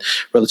exit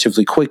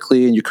relatively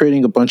quickly, and you're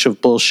creating a bunch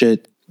of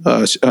bullshit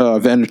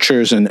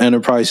ventures and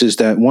enterprises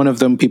that one of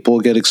them people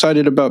get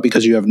excited about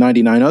because you have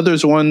 99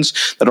 others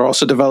ones that are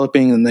also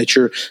developing and that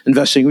you're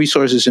investing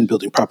resources in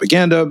building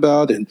propaganda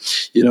about, and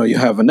you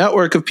have a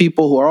network of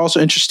people who are also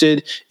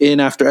interested in,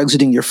 after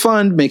exiting your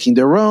fund, making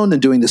their own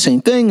and doing the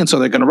same thing, and so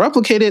they're going to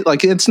replicate it.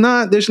 Like, there's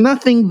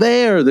nothing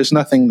there.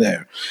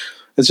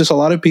 It's just a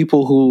lot of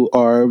people who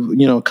are,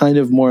 kind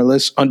of more or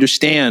less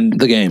understand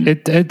the game.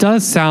 It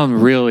does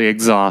sound really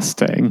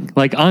exhausting,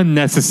 like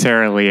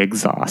unnecessarily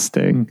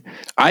exhausting.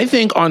 I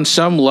think on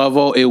some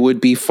level it would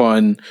be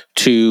fun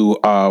to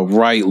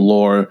write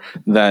lore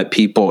that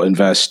people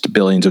invest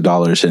billions of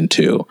dollars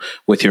into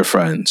with your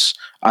friends.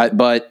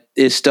 But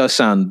it does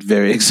sound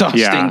very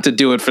exhausting to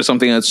do it for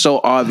something that's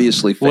so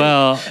obviously fake.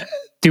 Well,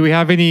 do we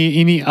have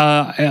any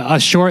a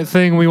short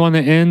thing we want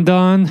to end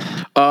on?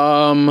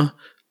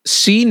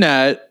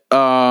 CNET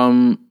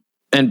and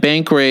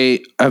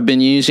Bankrate have been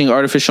using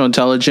artificial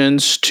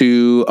intelligence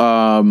to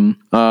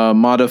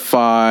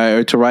modify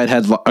or to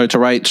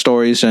write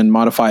stories and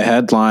modify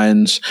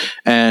headlines,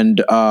 and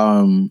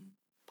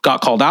got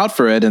called out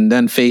for it, and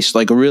then faced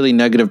like a really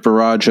negative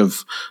barrage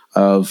of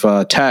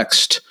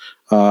text.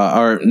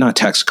 Or not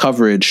text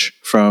coverage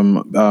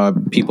from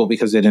people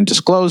because they didn't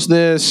disclose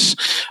this,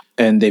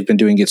 and they've been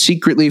doing it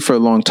secretly for a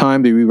long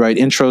time. They rewrite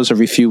intros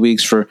every few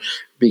weeks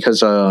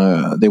because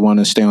they want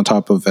to stay on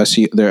top of their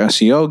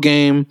SEO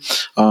game.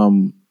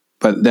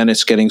 But then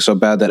it's getting so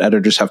bad that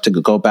editors have to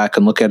go back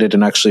and look at it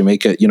and actually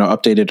make it,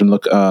 update it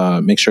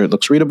and make sure it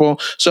looks readable.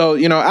 So,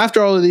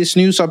 after all of these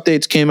news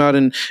updates came out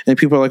and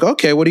people are like,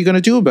 okay, what are you going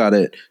to do about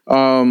it?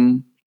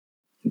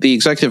 The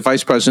executive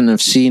vice president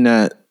of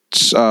CNET,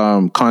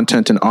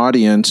 content and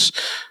audience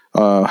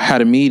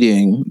had a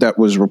meeting that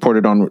was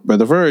reported on by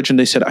The Verge, and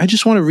they said, I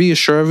just want to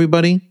reassure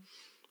everybody,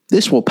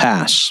 this will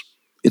pass.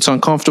 It's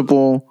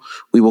uncomfortable.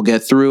 We will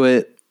get through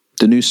it.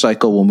 The news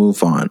cycle will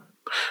move on.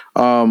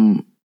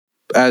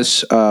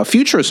 As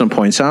Futurism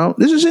points out,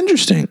 this is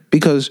interesting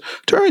because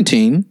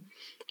Turrentine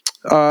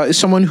is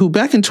someone who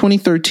back in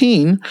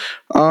 2013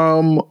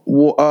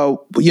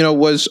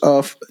 was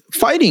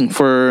fighting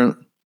for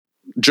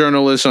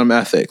journalism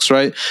ethics,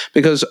 right?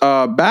 Because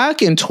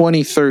back in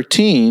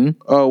 2013,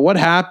 what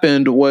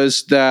happened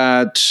was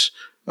that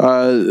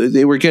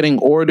they were getting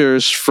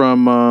orders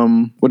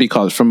from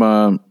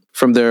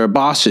from their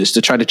bosses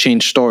to try to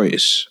change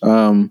stories.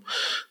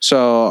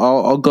 So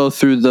I'll go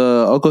through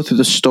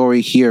the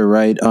story here,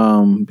 right?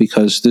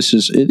 Because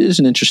it is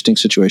an interesting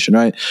situation,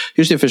 right?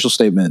 Here's the official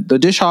statement: the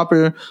dish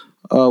hopper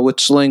with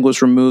Sling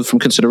was removed from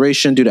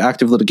consideration due to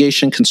active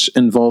litigation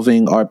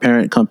involving our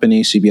parent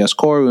company, CBS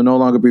Core. We will no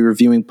longer be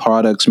reviewing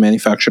products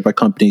manufactured by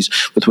companies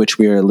with which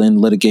we are in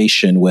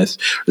litigation with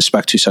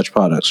respect to such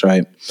products,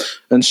 right?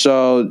 And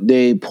so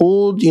they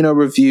pulled,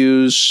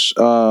 reviews.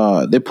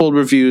 They pulled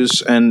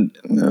reviews, and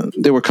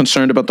they were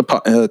concerned about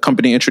the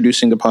company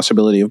introducing the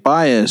possibility of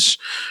bias,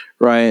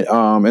 right?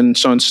 And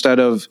so instead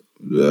of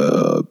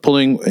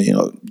pulling,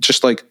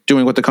 just like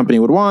doing what the company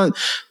would want,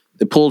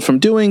 they pulled from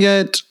doing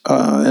it,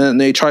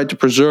 and they tried to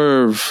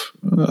preserve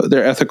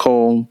their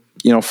ethical,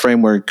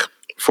 framework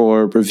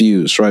for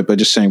reviews, right? By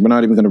just saying, we're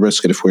not even going to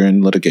risk it if we're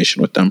in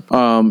litigation with them,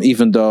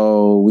 even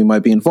though we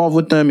might be involved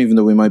with them, even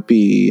though we might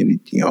be,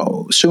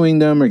 suing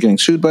them or getting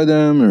sued by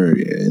them or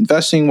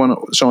investing,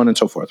 so on and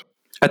so forth.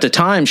 At the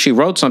time, she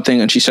wrote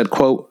something and she said,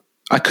 quote,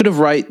 I could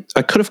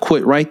have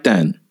quit right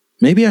then.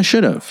 Maybe I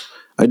should have.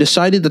 I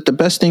decided that the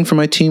best thing for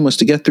my team was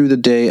to get through the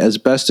day as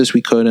best as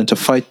we could and to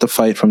fight the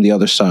fight from the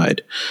other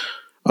side.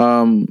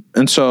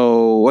 And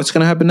so what's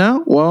going to happen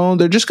now? Well,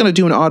 they're just going to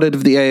do an audit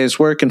of the AI's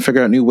work and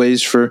figure out new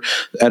ways for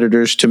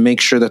editors to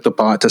make sure that the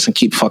bot doesn't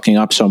keep fucking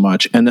up so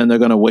much. And then they're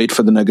going to wait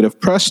for the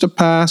negative press to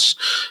pass.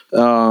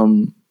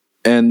 And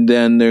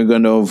then they're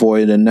going to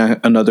avoid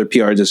another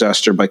PR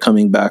disaster by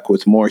coming back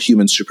with more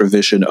human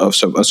supervision of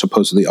a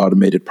supposedly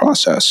automated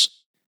process.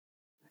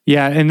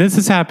 Yeah, and this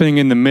is happening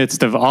in the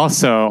midst of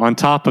also, on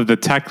top of the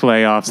tech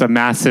layoffs, a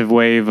massive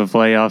wave of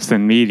layoffs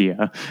in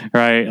media,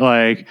 right?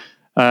 Like,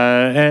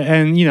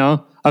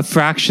 a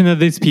fraction of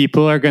these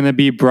people are going to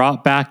be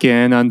brought back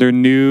in under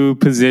new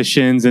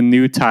positions and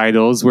new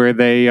titles where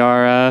they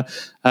are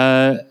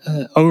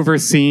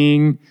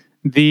overseeing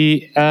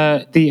the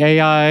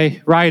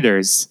AI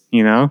writers,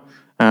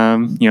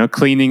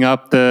 cleaning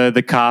up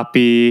the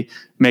copy,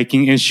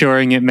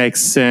 ensuring it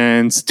makes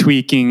sense,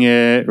 tweaking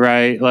it,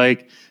 right?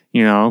 Like,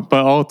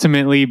 but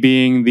ultimately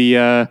being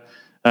the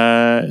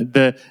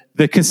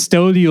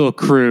custodial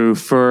crew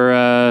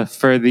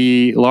for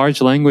the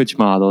large language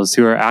models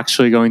who are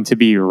actually going to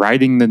be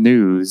writing the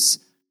news.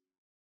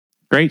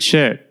 Great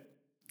shit.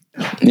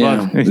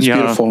 Yeah, it's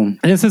beautiful.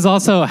 This is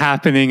also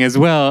happening as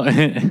well,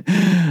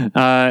 in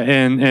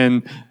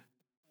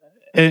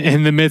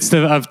the midst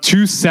of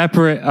two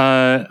separate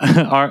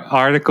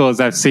articles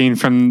I've seen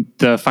from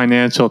the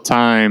Financial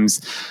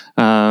Times.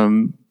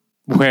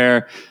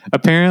 Where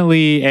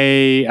apparently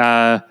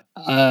a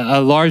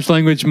large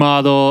language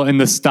model in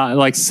the style,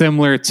 like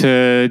similar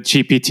to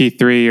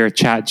GPT-3 or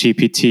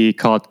ChatGPT,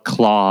 called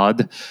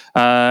Claude,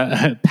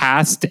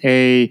 passed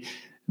a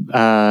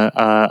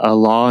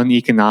law and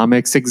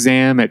economics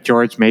exam at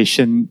George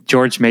Mason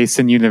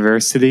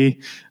University,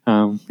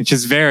 which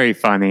is very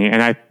funny.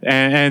 And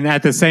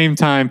at the same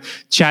time,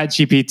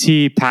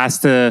 ChatGPT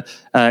passed a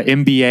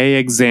MBA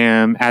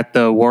exam at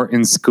the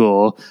Wharton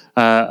School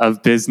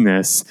of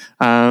Business.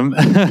 So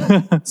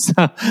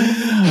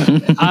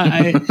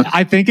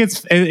I think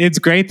it's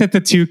great that the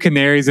two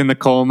canaries in the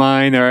coal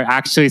mine are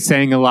actually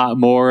saying a lot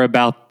more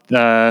about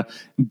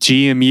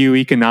GMU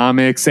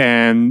economics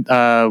and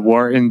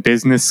Wharton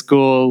Business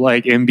School,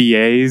 like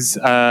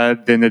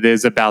MBAs, than it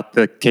is about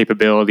the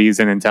capabilities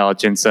and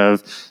intelligence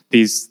of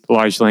these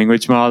large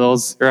language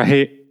models,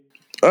 right?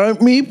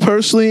 Me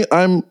personally,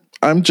 I'm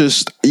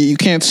just, you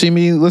can't see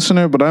me,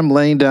 listener, but I'm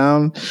laying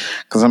down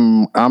because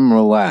I'm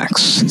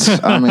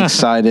relaxed. I'm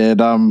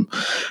excited. I'm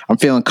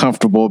feeling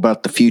comfortable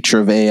about the future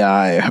of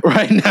AI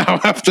right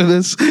now after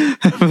this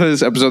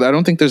episode. I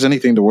don't think there's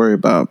anything to worry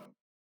about.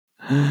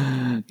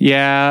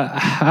 Yeah,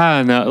 I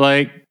don't know.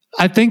 Like,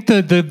 I think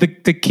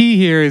the key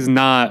here is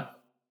not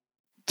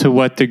to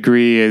what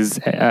degree is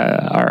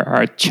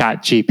our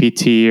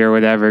ChatGPT or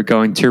whatever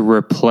going to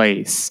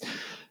replace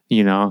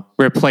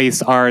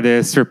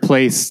artists,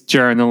 replace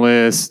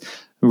journalists,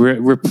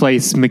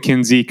 replace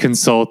McKinsey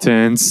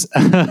consultants.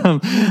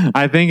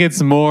 I think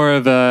it's more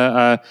of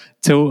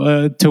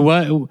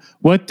to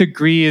what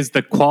degree is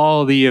the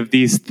quality of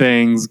these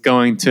things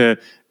going to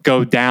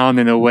go down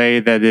in a way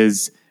that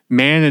is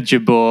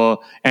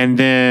manageable, and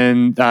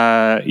then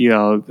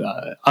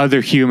other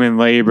human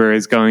labor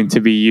is going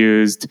to be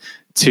used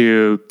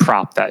to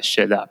prop that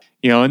shit up.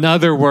 In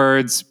other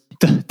words,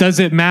 does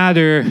it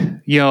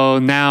matter?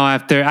 Now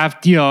after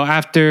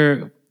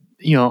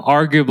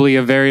arguably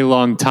a very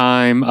long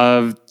time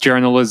of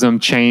journalism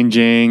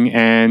changing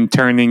and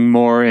turning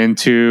more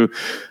into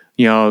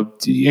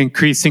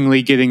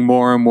increasingly getting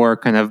more and more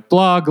kind of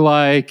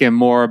blog-like and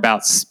more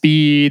about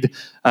speed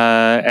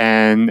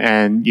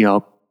and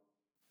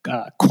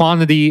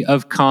quantity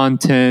of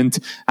content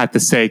at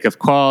the sake of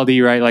quality,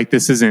 right? Like,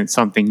 this isn't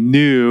something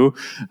new.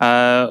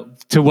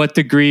 To what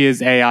degree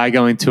is AI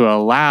going to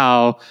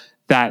allow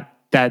that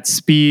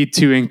speed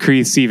to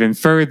increase even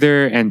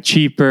further and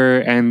cheaper,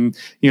 and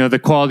the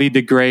quality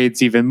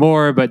degrades even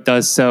more, but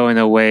does so in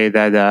a way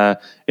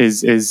that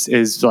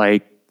is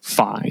like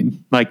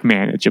fine, like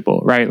manageable,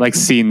 right? Like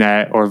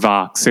CNET or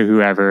Vox or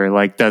whoever,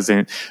 like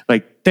doesn't,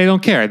 like, they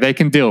don't care. They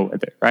can deal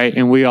with it, right?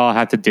 And we all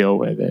have to deal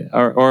with it.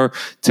 Or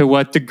to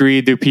what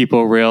degree do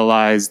people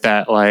realize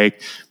that,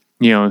 like,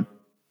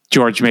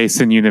 George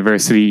Mason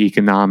University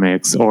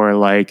economics, or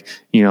like,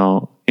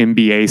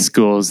 MBA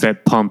schools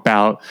that pump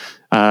out,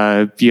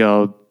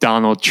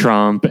 Donald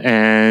Trump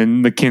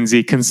and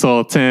McKinsey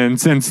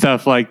consultants and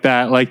stuff like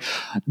that. Like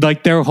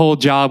their whole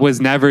job was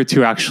never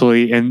to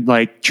actually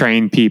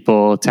train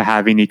people to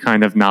have any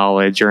kind of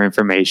knowledge or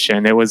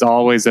information. It was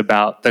always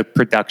about the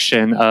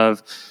production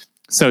of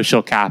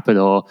social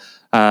capital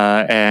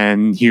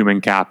and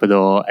human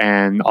capital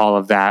and all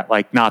of that.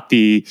 Like not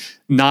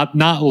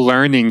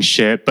learning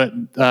shit,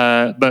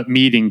 but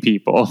meeting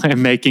people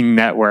and making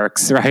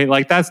networks, right?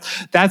 Like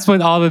that's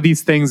what all of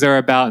these things are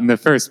about in the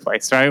first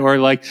place, right? Or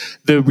like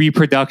the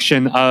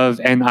reproduction of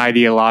an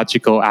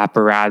ideological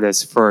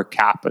apparatus for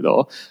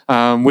capital,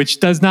 which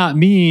does not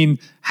mean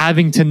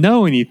having to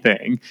know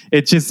anything.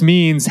 It just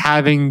means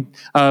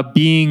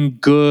being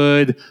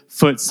good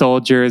foot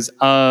soldiers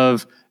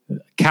of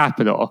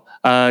capital,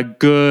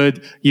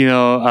 good,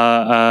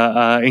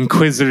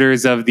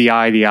 inquisitors of the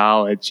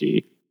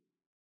ideology.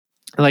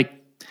 Like,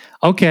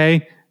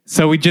 okay,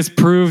 so we just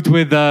proved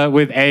with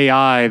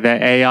AI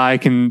that AI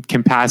can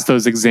pass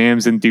those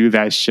exams and do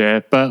that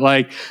shit, but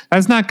like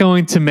that's not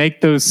going to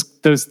make those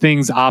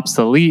things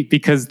obsolete,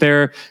 because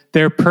their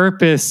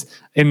purpose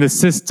in the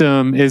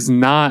system is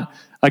not,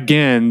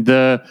 again,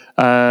 the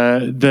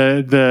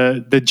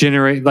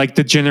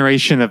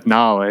generation of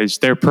knowledge.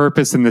 Their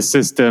purpose in the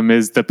system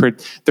is the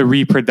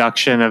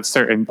reproduction of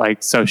certain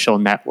like social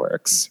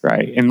networks,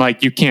 right? And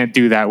like you can't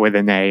do that with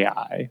an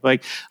AI.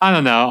 Like, I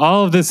don't know.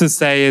 All of this to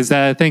say is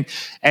that I think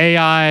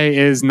AI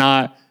is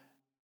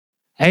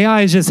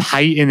just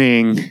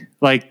heightening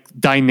like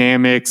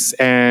dynamics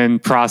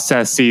and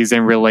processes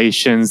and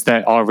relations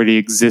that already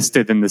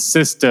existed in the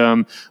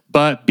system,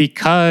 but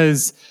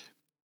because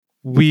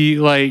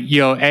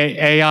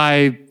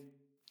AI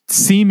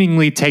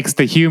seemingly takes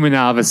the human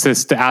out of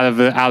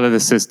the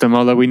system,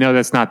 although we know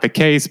that's not the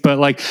case. But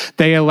like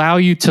they allow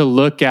you to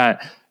look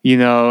at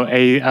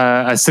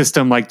a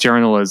system like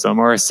journalism,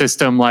 or a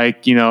system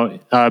like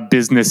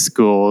business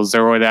schools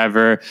or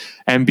whatever,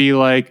 and be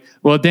like,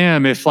 well,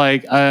 damn, if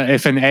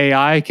an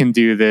AI can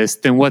do this,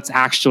 then what's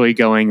actually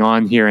going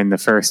on here in the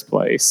first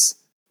place?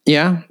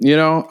 Yeah,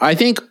 I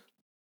think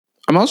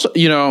I'm also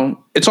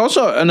it's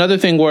also another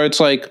thing where it's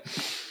like,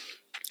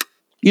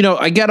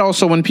 I get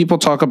also when people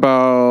talk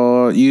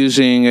about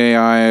using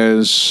AI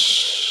as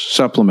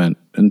supplement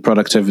in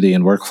productivity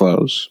and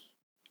workflows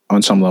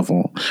on some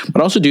level,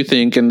 but I also do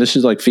think, and this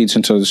is like feeds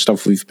into the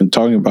stuff we've been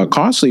talking about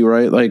constantly,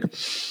 right? Like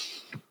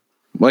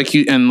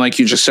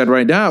you just said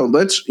right now,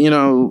 let's,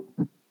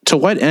 to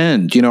what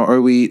end?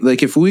 Are we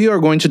like, if we are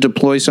going to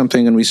deploy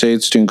something and we say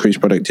it's to increase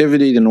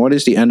productivity, then what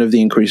is the end of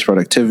the increased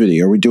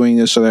productivity? Are we doing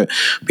this so that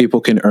people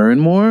can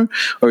earn more?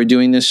 Are we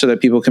doing this so that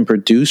people can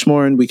produce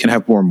more and we can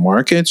have more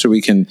markets, or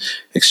we can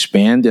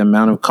expand the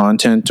amount of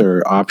content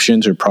or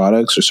options or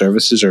products or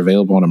services are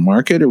available on a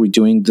market? Are we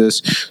doing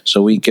this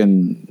so we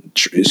can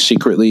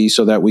secretly,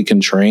 so that we can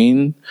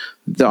train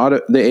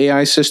the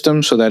AI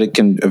system so that it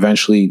can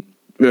eventually,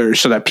 or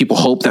so that people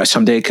hope that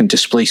someday it can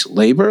displace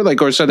labor,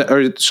 or so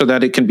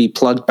that it can be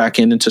plugged back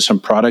into some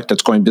product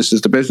that's going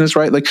business to business,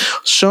 right? Like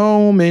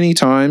so many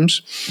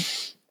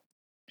times,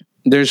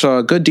 there's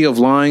a good deal of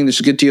lying.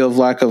 There's a good deal of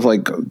lack of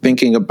like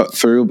thinking about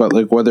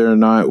like whether or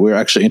not we're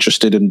actually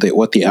interested in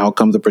what the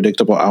outcome, the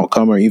predictable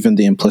outcome, or even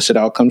the implicit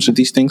outcomes of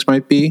these things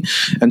might be,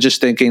 and just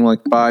thinking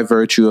like by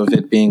virtue of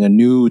it being a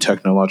new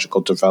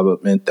technological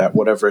development, that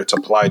whatever it's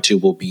applied to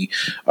will be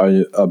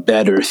a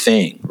better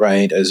thing,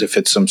 right? As if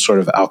it's some sort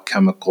of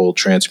alchemical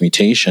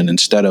transmutation,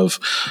 instead of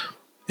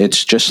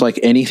it's just like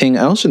anything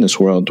else in this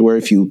world, where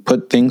if you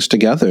put things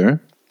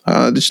together,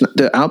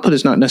 the output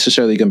is not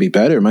necessarily going to be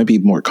better. It might be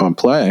more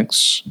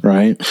complex,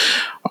 right?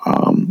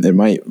 It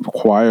might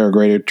require a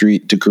greater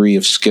degree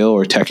of skill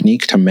or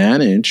technique to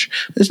manage.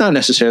 It's not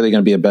necessarily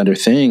going to be a better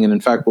thing. And in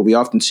fact, what we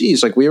often see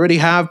is like we already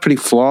have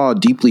pretty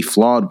deeply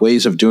flawed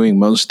ways of doing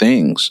most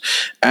things.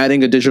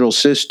 Adding a digital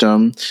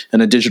system,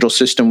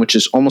 which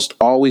is almost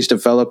always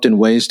developed in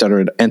ways that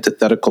are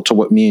antithetical to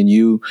what me and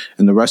you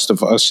and the rest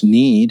of us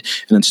need,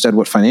 and instead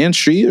what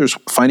financiers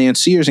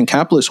and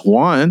capitalists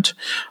want,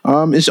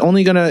 is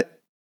only going to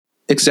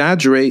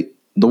exaggerate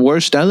the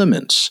worst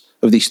elements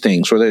of these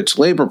things, whether it's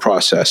labor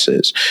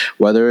processes,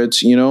 whether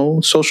it's,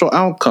 social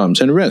outcomes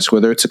and risk,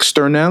 whether it's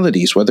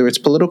externalities, whether it's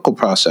political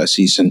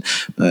processes and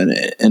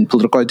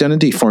political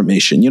identity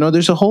formation.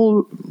 There's a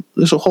whole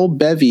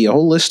bevy, a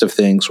whole list of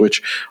things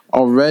which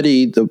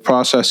already the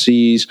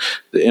processes,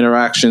 the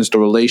interactions, the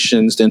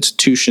relations, the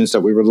institutions that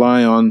we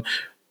rely on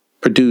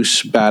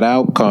produce bad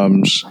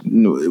outcomes.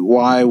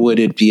 Why would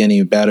it be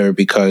any better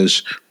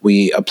because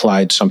we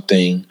applied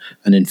something,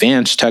 an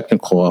advanced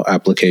technical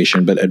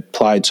application, but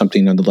applied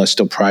something nonetheless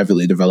still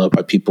privately developed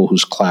by people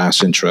whose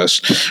class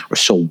interests are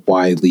so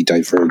widely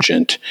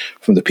divergent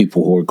from the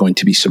people who are going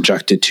to be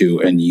subjected to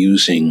and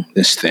using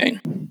this thing?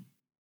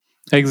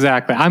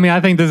 Exactly. I mean, I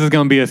think this is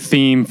going to be a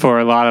theme for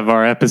a lot of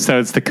our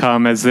episodes to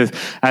come, as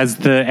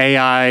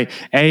the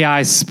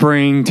AI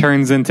spring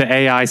turns into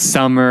AI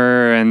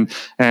summer, and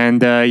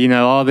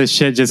all this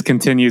shit just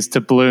continues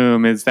to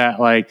bloom. Is that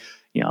like,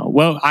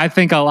 well, I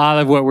think a lot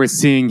of what we're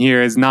seeing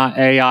here is not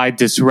AI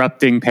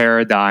disrupting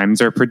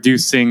paradigms or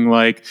producing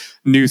like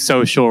new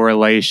social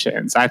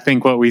relations. I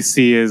think what we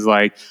see is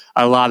like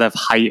a lot of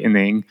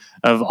heightening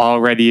of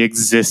already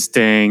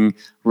existing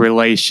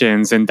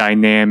relations and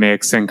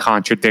dynamics and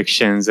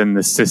contradictions in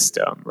the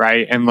system,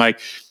 right? And like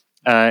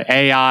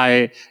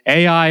AI,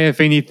 if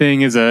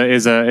anything, is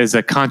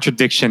a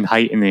contradiction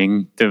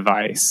heightening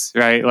device,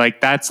 right?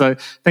 Like I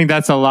think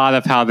that's a lot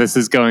of how this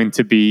is going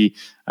to be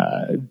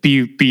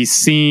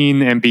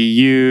seen and be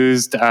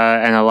used,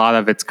 and a lot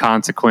of its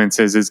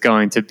consequences is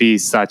going to be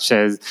such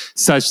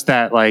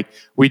that like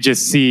we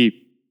just see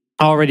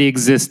already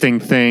existing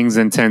things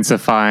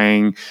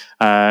intensifying,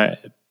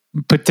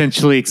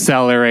 potentially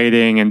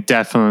accelerating, and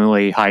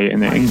definitely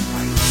heightening.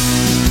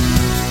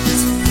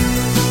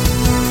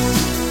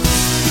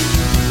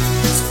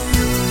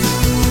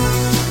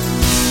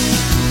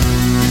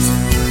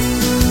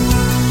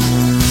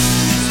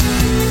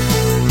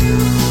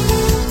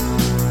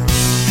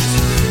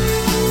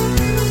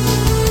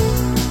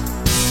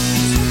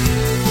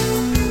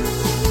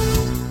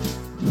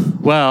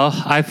 Well,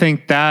 I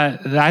think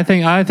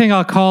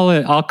I'll call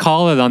it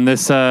on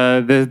this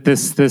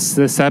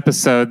this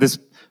episode, this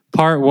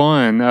part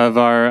one of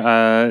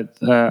our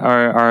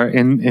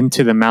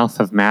into the mouth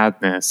of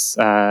madness,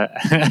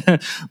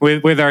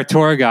 with our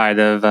tour guide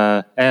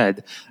of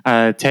Ed,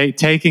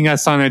 taking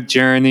us on a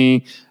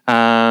journey.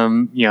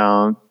 I'm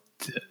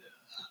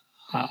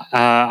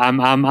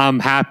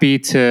happy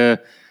to.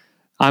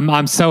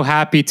 I'm so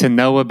happy to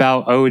know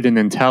about Odin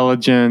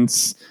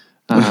intelligence.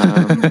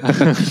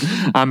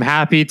 I'm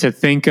happy to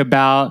think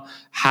about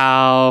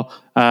how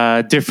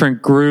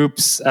different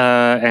groups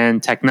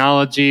and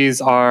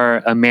technologies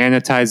are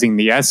amenitizing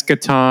the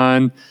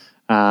eschaton.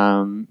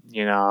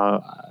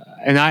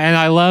 And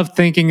I love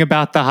thinking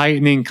about the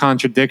heightening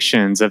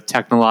contradictions of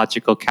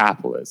technological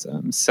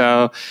capitalism.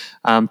 So,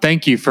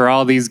 thank you for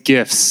all these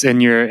gifts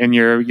in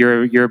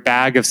your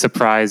bag of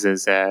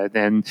surprises, Ed,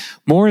 and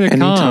more to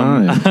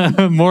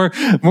come.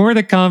 more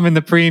to come in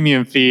the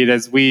premium feed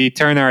as we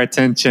turn our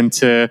attention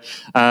to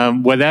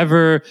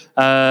whatever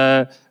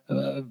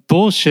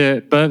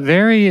bullshit, but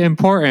very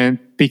important,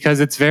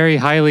 because it's very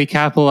highly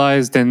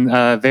capitalized and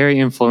very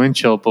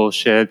influential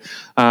bullshit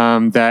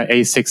that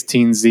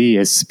A16Z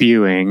is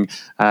spewing.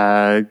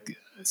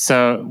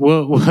 So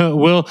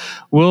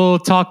we'll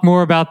talk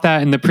more about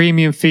that in the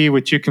premium feed,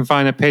 which you can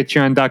find at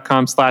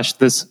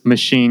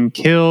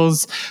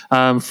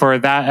patreon.com/thismachinekills. For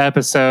that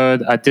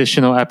episode,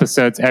 additional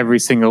episodes every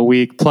single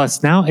week,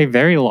 plus now a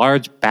very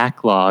large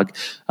backlog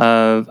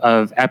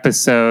of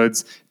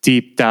episodes,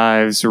 deep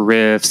dives,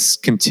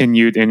 riffs,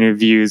 continued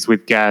interviews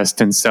with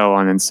guests, and so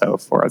on and so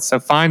forth. So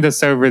find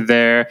us over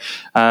there.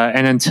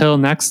 And until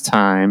next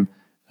time,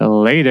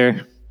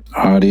 later.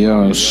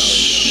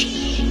 Adios.